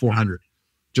year out of 400.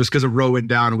 Just because a row went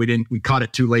down and we caught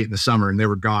it too late in the summer and they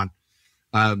were gone.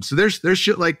 So there's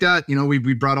shit like that.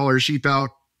 We brought all our sheep out.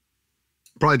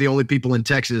 Probably the only people in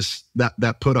Texas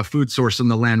that put a food source on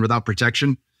the land without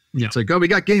protection. Yeah. It's like, oh, we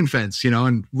got game fence,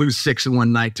 and lose 6 in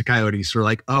one night to coyotes. We're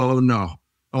like, oh no.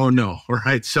 All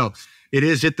right. So it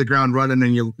is hit the ground running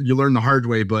and you learn the hard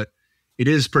way, but it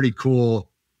is pretty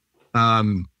cool.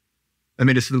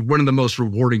 It's one of the most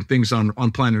rewarding things on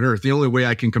planet Earth. The only way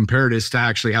I can compare it is to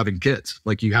actually having kids.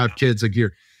 Like you have kids, like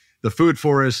the food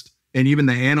forest and even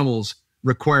the animals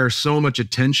require so much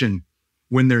attention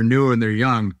when they're new and they're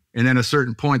young. And then at a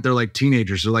certain point, they're like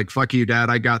teenagers. They're like, fuck you, dad.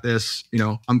 I got this.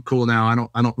 I'm cool now.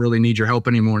 I don't really need your help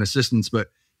anymore and assistance. But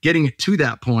getting it to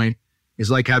that point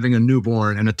is like having a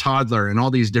newborn and a toddler and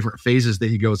all these different phases that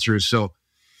you go through. So,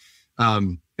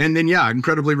 and then,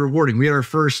 incredibly rewarding.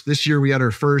 This year we had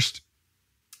our first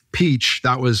peach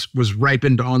that was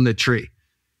ripened on the tree.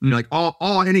 Like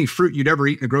any fruit you'd ever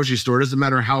eat in a grocery store, doesn't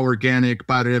matter how organic,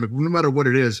 biodynamic, no matter what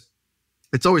it is,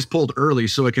 it's always pulled early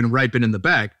so it can ripen in the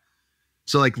bag.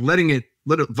 So like let it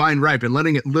vine ripen,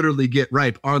 letting it literally get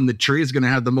ripe on the tree is going to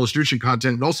have the most nutrient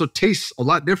content. It also tastes a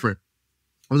lot different.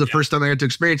 It was the first time I had to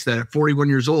experience that at 41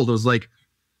 years old. I was like,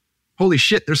 holy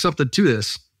shit, there's something to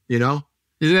this, Isn't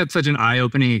that such an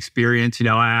eye-opening experience?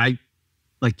 I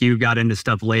like you got into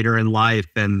stuff later in life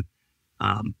and,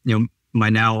 my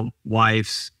now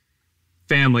wife's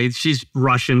family, she's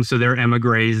Russian, so they're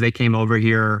emigres. They came over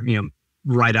here,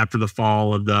 right after the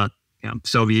fall of the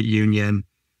Soviet Union,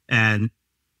 and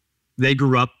they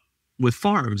grew up with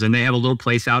farms, and they have a little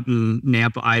place out in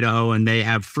Nampa, Idaho, and they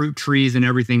have fruit trees and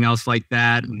everything else like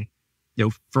that. And,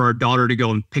 for our daughter to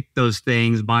go and pick those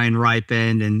things, vine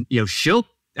ripened, and she'll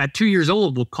at 2 years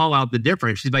old will call out the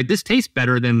difference. She's like, "This tastes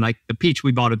better than like the peach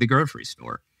we bought at the grocery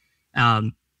store."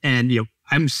 And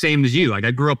I'm same as you. Like,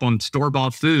 I grew up on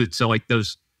store-bought food, so like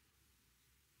those,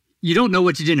 you don't know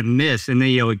what you didn't miss. And then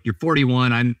you're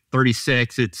 41, I'm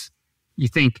 36. You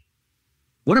think,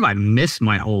 what have I missed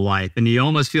my whole life? And you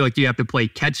almost feel like you have to play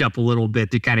catch up a little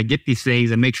bit to kind of get these things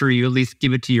and make sure you at least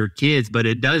give it to your kids. But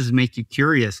it does make you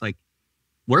curious. Like,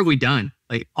 what have we done?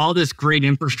 Like, all this great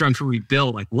infrastructure we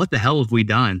built, like, what the hell have we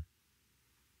done?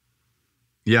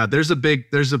 Yeah,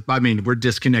 I mean, we're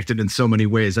disconnected in so many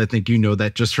ways. I think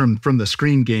that just from the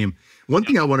screen game. One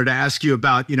thing I wanted to ask you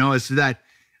about, is that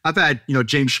I've had,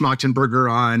 James Schmachtenberger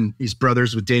on. He's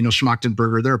brothers with Daniel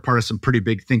Schmachtenberger. They're a part of some pretty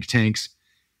big think tanks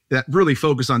that really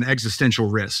focus on existential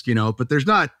risk, but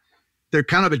they're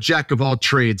kind of a jack of all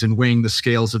trades and weighing the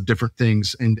scales of different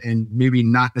things and maybe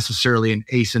not necessarily an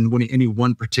ace in any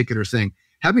one particular thing.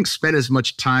 Having spent as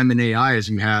much time in AI as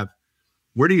you have,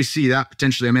 where do you see that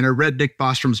potentially? I mean, I read Nick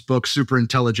Bostrom's book, Super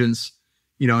Intelligence,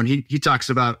 and he talks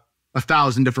about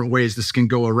 1,000 different ways this can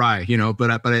go awry,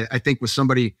 but I think with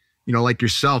somebody, like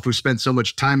yourself who spent so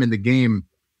much time in the game,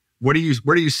 where do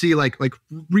you see like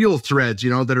real threads,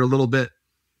 that are a little bit,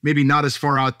 maybe not as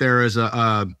far out there as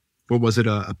a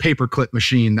paperclip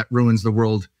machine that ruins the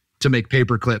world to make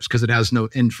paper clips because it has no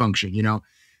end function,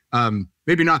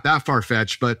 maybe not that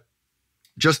far-fetched, but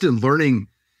just in learning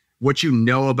what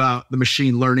about the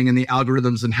machine learning and the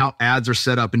algorithms and how ads are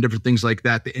set up and different things like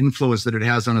that, the influence that it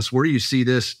has on us, where do you see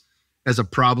this as a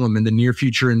problem in the near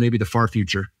future and maybe the far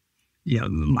future? Yeah,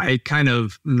 my kind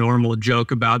of normal joke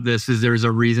about this is there's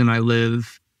a reason I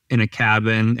live in a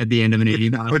cabin at the end of an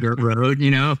 80-mile dirt road,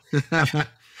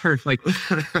 or like,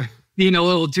 being a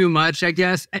little too much, I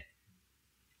guess.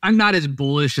 I'm not as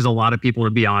bullish as a lot of people, to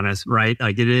be honest, right?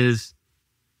 Like, it is,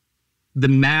 the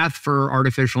math for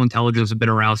artificial intelligence has been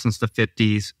around since the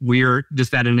 50s. We're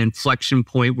just at an inflection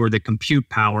point where the compute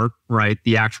power, right,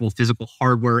 the actual physical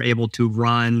hardware able to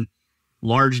run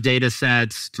large data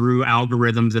sets through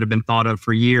algorithms that have been thought of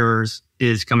for years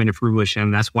is coming to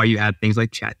fruition. That's why you had things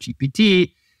like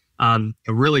ChatGPT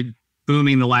really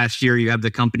booming the last year. You have the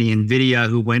company NVIDIA,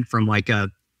 who went from like a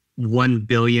 $1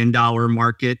 billion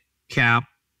market cap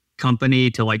company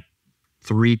to like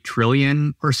 3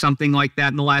 trillion or something like that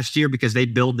in the last year, because they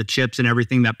build the chips and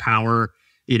everything that power,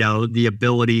 the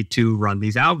ability to run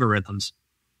these algorithms.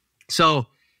 So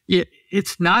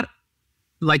it's not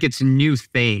like it's new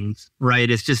things, right?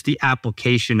 It's just the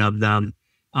application of them.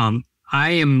 I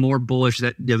am more bullish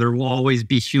that there will always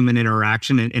be human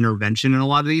interaction and intervention in a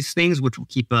lot of these things, which will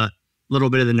keep a little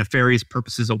bit of the nefarious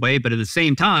purposes away. But at the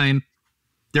same time,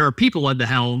 there are people at the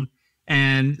helm,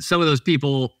 and some of those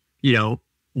people,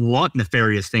 want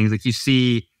nefarious things. Like, you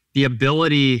see the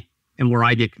ability, and where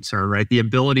I get concerned, right? The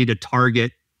ability to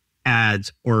target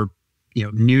ads or,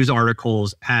 news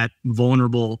articles at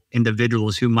vulnerable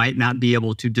individuals who might not be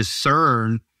able to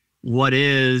discern what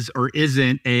is or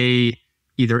isn't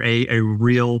either a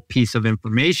real piece of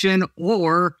information,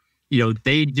 or,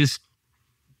 they just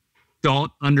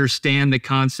don't understand the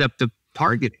concept of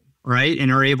targeting, right?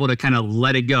 And are able to kind of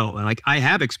let it go. And like, I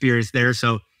have experience there.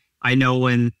 So I know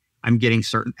when I'm getting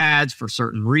certain ads for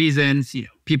certain reasons,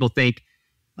 people think,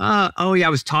 oh yeah, I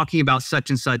was talking about such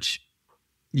and such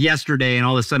yesterday, and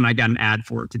all of a sudden I got an ad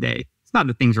for it today. It's not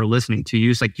that things are listening to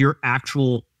you. It's like your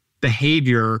actual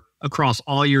behavior across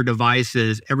all your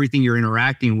devices, everything you're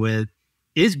interacting with,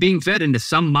 is being fed into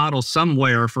some model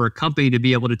somewhere for a company to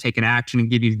be able to take an action and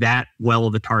give you that well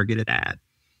of a targeted ad.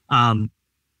 And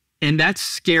that's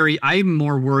scary. I'm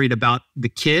more worried about the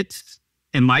kids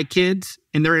and my kids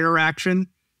and their interaction,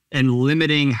 and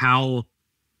limiting how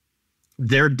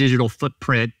their digital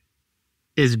footprint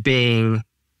is being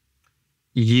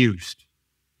used.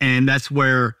 And that's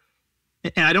where,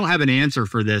 and I don't have an answer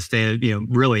for this to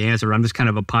really answer. I'm just kind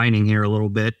of opining here a little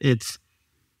bit. It's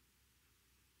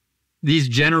these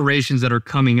generations that are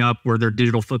coming up where their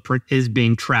digital footprint is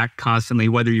being tracked constantly,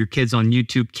 whether your kid's on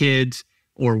YouTube Kids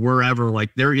or wherever, like,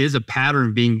 there is a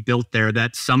pattern being built there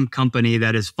that some company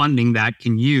that is funding that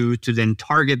can use to then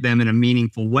target them in a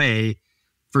meaningful way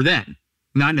for them,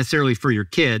 not necessarily for your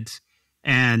kids.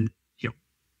 And,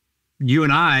 you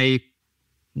and I,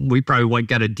 we probably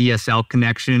got a DSL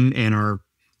connection in our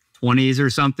 20s or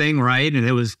something, right? And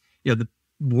it was, the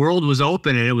world was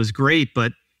open and it was great,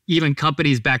 but even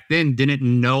companies back then didn't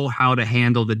know how to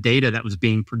handle the data that was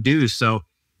being produced. So,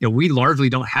 we largely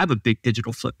don't have a big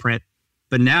digital footprint.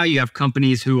 But now you have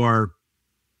companies who are,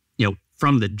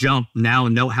 from the jump now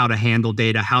know how to handle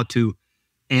data, how to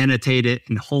annotate it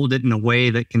and hold it in a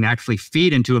way that can actually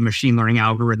feed into a machine learning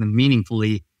algorithm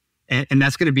meaningfully. And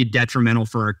that's going to be detrimental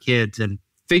for our kids. And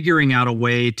figuring out a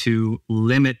way to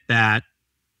limit that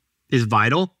is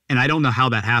vital. And I don't know how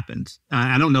that happens.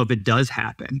 I don't know if it does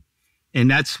happen.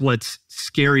 And that's what's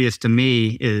scariest to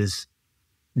me is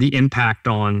the impact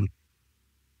on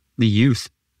the youth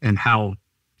and how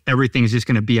everything is just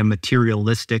going to be a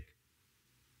materialistic,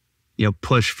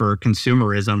 push for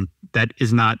consumerism that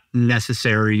is not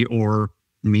necessary or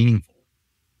meaningful.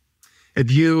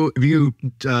 Have you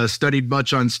studied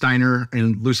much on Steiner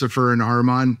and Lucifer and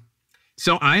Ahriman?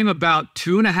 So I'm about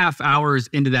 2.5 hours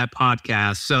into that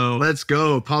podcast. So let's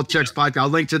go. Paul Chek's podcast. I'll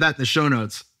link to that in the show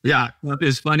notes. Yeah.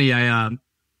 It's funny. I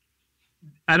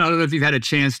don't know if you've had a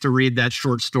chance to read that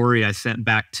short story I sent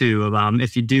back to.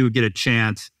 If you do get a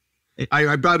chance.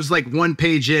 I was like one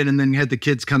page in and then had the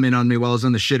kids come in on me while I was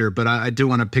on the shitter, but I do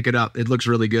want to pick it up. It looks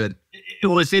really good.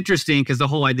 Well, it's interesting because the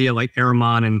whole idea like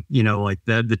Ahriman and, like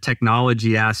the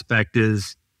technology aspect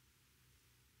is,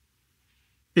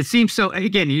 it seems so,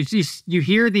 again, you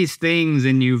hear these things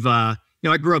and you've, I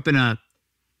grew up in a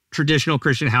traditional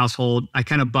Christian household. I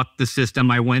kind of bucked the system.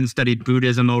 I went and studied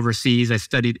Buddhism overseas. I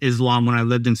studied Islam when I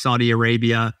lived in Saudi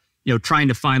Arabia, trying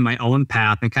to find my own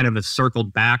path and kind of have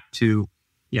circled back to,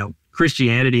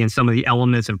 Christianity and some of the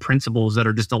elements and principles that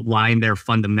are just aligned there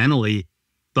fundamentally.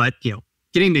 But,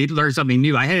 getting to learn something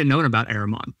new, I hadn't known about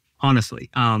Ahriman, honestly.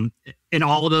 And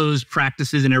all of those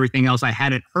practices and everything else, I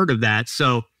hadn't heard of that.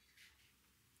 So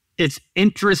it's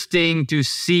interesting to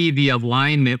see the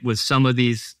alignment with some of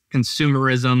these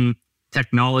consumerism,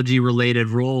 technology-related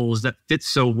roles that fit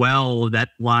so well that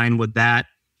line with that,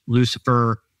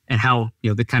 Lucifer, and how,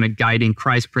 the kind of guiding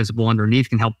Christ principle underneath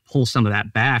can help pull some of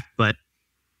that back. But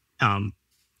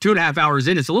 2.5 hours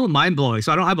in, it's a little mind-blowing.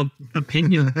 So I don't have an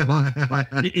opinion.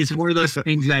 It's one of those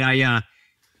things that I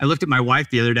looked at my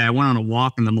wife the other day. I went on a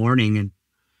walk in the morning and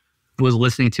was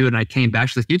listening to it, and I came back.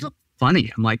 She's like, "You look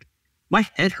funny." I'm like, my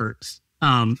head hurts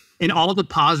in all the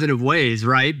positive ways,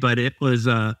 right? But it was,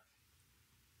 I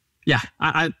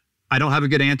don't have a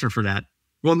good answer for that.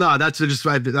 Well, no, that's just,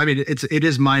 it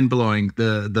is mind blowing.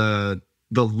 The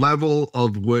level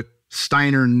of what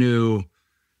Steiner knew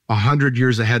 100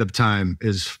 years ahead of time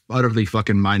is utterly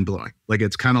fucking mind blowing. Like,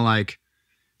 it's kind of like,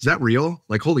 is that real?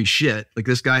 Like, holy shit. Like,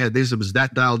 this guy had this, it was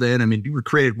that dialed in. I mean, he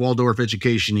created Waldorf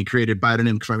education. He created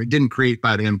biodynamic farming. He didn't create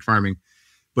biodynamic farming,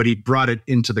 but he brought it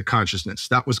into the consciousness.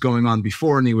 That was going on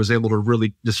before, and he was able to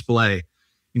really display,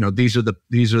 these are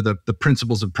the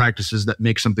principles and practices that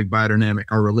make something biodynamic,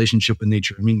 our relationship with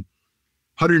nature. I mean,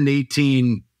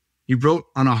 118, he wrote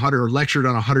on lectured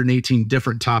on 118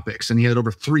 different topics, and he had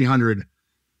over 300,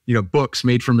 books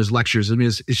made from his lectures. I mean,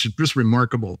 it's just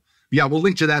remarkable. Yeah, we'll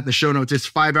link to that in the show notes. It's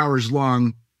 5 hours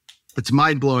long. It's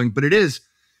mind blowing, but it's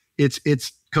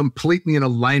completely in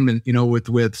alignment,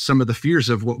 with some of the fears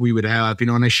of what we would have,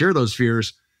 and I share those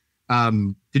fears.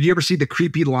 Did you ever see The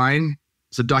Creepy Line?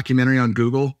 It's a documentary on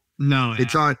Google. No,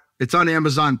 yeah. It's on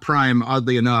Amazon Prime,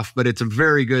 oddly enough, but it's a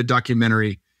very good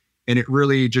documentary, and it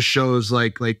really just shows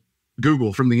like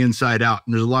Google from the inside out.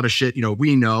 And there's a lot of shit,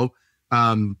 we know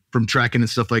from tracking and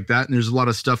stuff like that. And there's a lot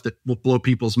of stuff that will blow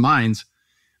people's minds.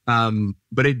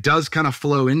 But it does kind of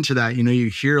flow into that. You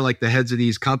hear like the heads of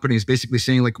these companies basically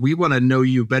saying like, we want to know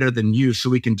you better than you so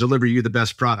we can deliver you the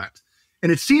best product.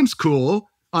 And it seems cool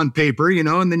on paper,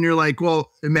 and then you're like,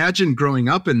 well, imagine growing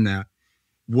up in that.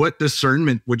 What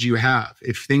discernment would you have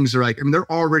if things are like,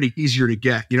 they're already easier to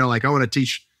get, like I want to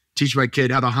teach my kid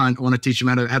how to hunt. I want to teach him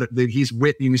how to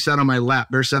he sat on my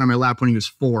lap, Bear sat on my lap when he was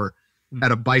 4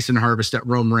 at a bison harvest at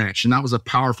Rome Ranch. And that was a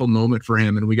powerful moment for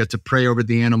him. And we got to pray over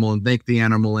the animal and thank the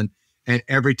animal. And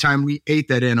every time we ate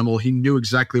that animal, he knew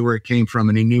exactly where it came from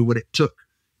and he knew what it took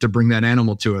to bring that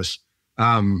animal to us.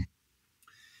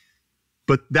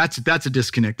 But that's a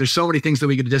disconnect. There's so many things that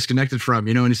we get disconnected from,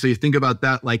 and so you think about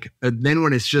that, like, then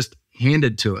when it's just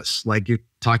handed to us, like you're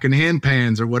talking hand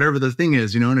pans or whatever the thing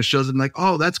is, and it shows them like,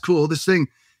 oh, that's cool. This thing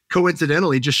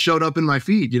coincidentally just showed up in my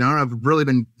feed, I've really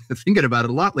been thinking about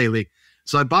it a lot lately.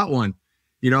 So I bought one,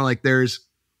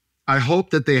 I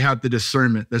hope that they have the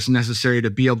discernment that's necessary to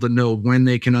be able to know when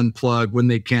they can unplug, when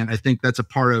they can't. I think that's a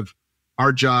part of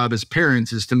our job as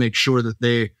parents is to make sure that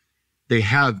they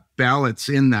have balance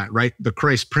in that, right? The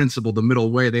Christ principle, the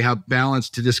middle way, they have balance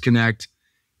to disconnect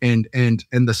and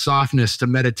the softness to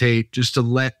meditate, just to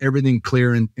let everything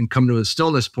clear and come to a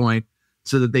stillness point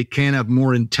so that they can have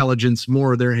more intelligence,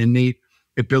 more of their innate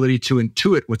ability to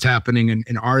intuit what's happening,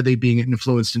 and are they being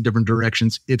influenced in different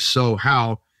directions? If so,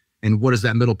 how? And what does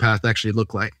that middle path actually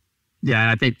look like? Yeah,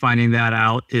 and I think finding that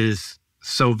out is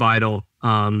so vital,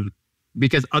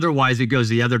 because otherwise it goes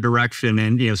the other direction.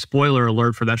 And, spoiler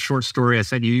alert for that short story, I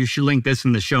said you should link this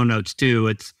in the show notes too.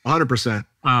 It's 100%.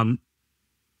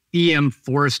 E.M.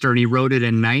 Forrester, and he wrote it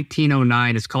in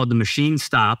 1909. It's called The Machine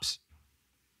Stops.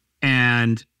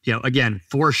 And, again,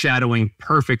 foreshadowing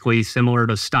perfectly similar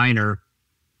to Steiner.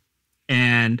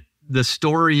 And the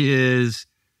story is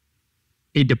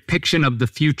a depiction of the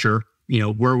future,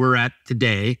 where we're at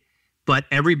today, but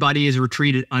everybody is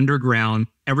retreated underground.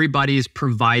 Everybody is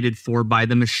provided for by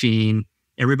the machine.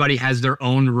 Everybody has their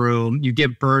own room. You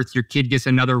give birth, your kid gets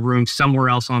another room somewhere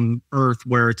else on Earth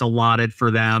where it's allotted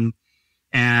for them.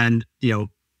 And,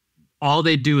 all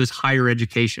they do is higher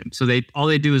education. So all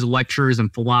they do is lectures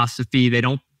and philosophy. They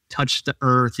don't touch the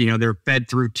Earth. They're fed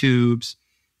through tubes,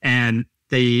 and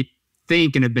they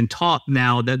think and have been taught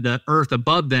now that the Earth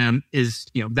above them is,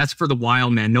 that's for the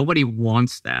wild man. Nobody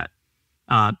wants that.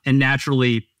 And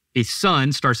naturally, a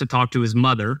son starts to talk to his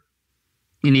mother,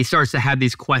 and he starts to have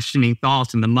these questioning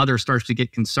thoughts, and the mother starts to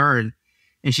get concerned.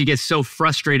 And she gets so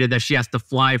frustrated that she has to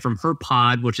fly from her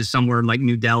pod, which is somewhere in like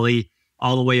New Delhi,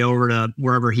 all the way over to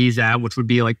wherever he's at, which would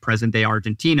be like present day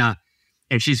Argentina.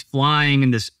 And she's flying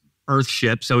in this Earth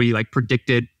ship. So he like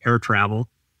predicted air travel.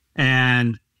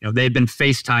 And, they've been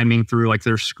FaceTiming through like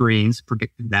their screens,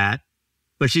 predicted that.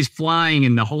 But she's flying,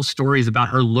 and the whole story is about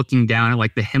her looking down at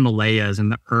like the Himalayas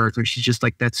and the Earth, where she's just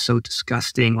like, that's so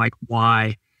disgusting. Like,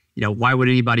 why? Why would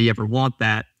anybody ever want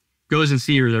that? Goes and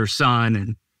sees her son,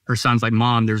 and her son's like,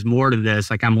 Mom, there's more to this.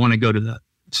 Like, I want to go to the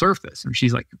surface. And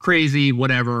she's like, you're crazy,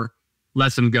 whatever.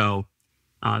 Lets him go.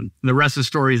 The rest of the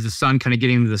story is the son kind of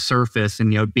getting to the surface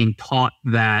and, being taught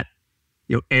that,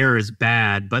 air is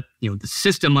bad, but, the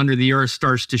system under the Earth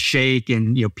starts to shake,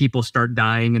 and, people start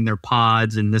dying in their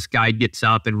pods. And this guy gets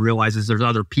up and realizes there's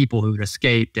other people who had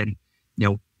escaped, and,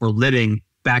 we're living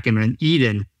back in an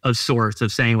Eden of sorts,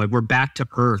 of saying like, we're back to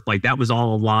Earth. Like that was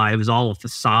all a lie. It was all a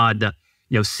facade to,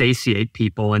 satiate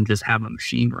people and just have a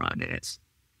machine run. And it's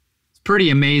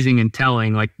pretty amazing and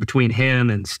telling, like between him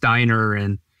and Steiner,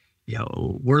 and,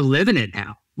 we're living it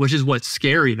now, which is what's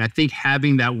scary. And I think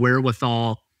having that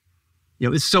wherewithal,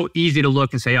 it's so easy to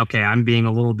look and say, okay, I'm being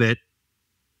a little bit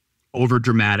over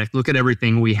dramatic. Look at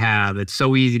everything we have. It's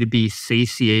so easy to be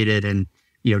satiated and,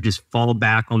 just fall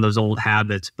back on those old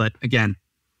habits. But again,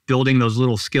 building those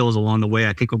little skills along the way,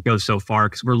 I think will go so far,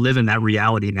 because we're living that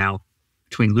reality now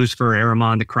between Lucifer,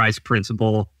 Aramon, the Christ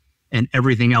principle, and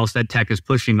everything else that tech is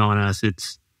pushing on us.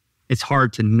 It's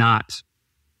hard to not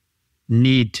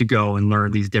need to go and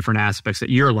learn these different aspects that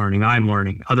you're learning, I'm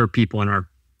learning, other people in our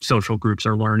social groups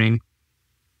are learning,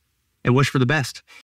 and wish for the best.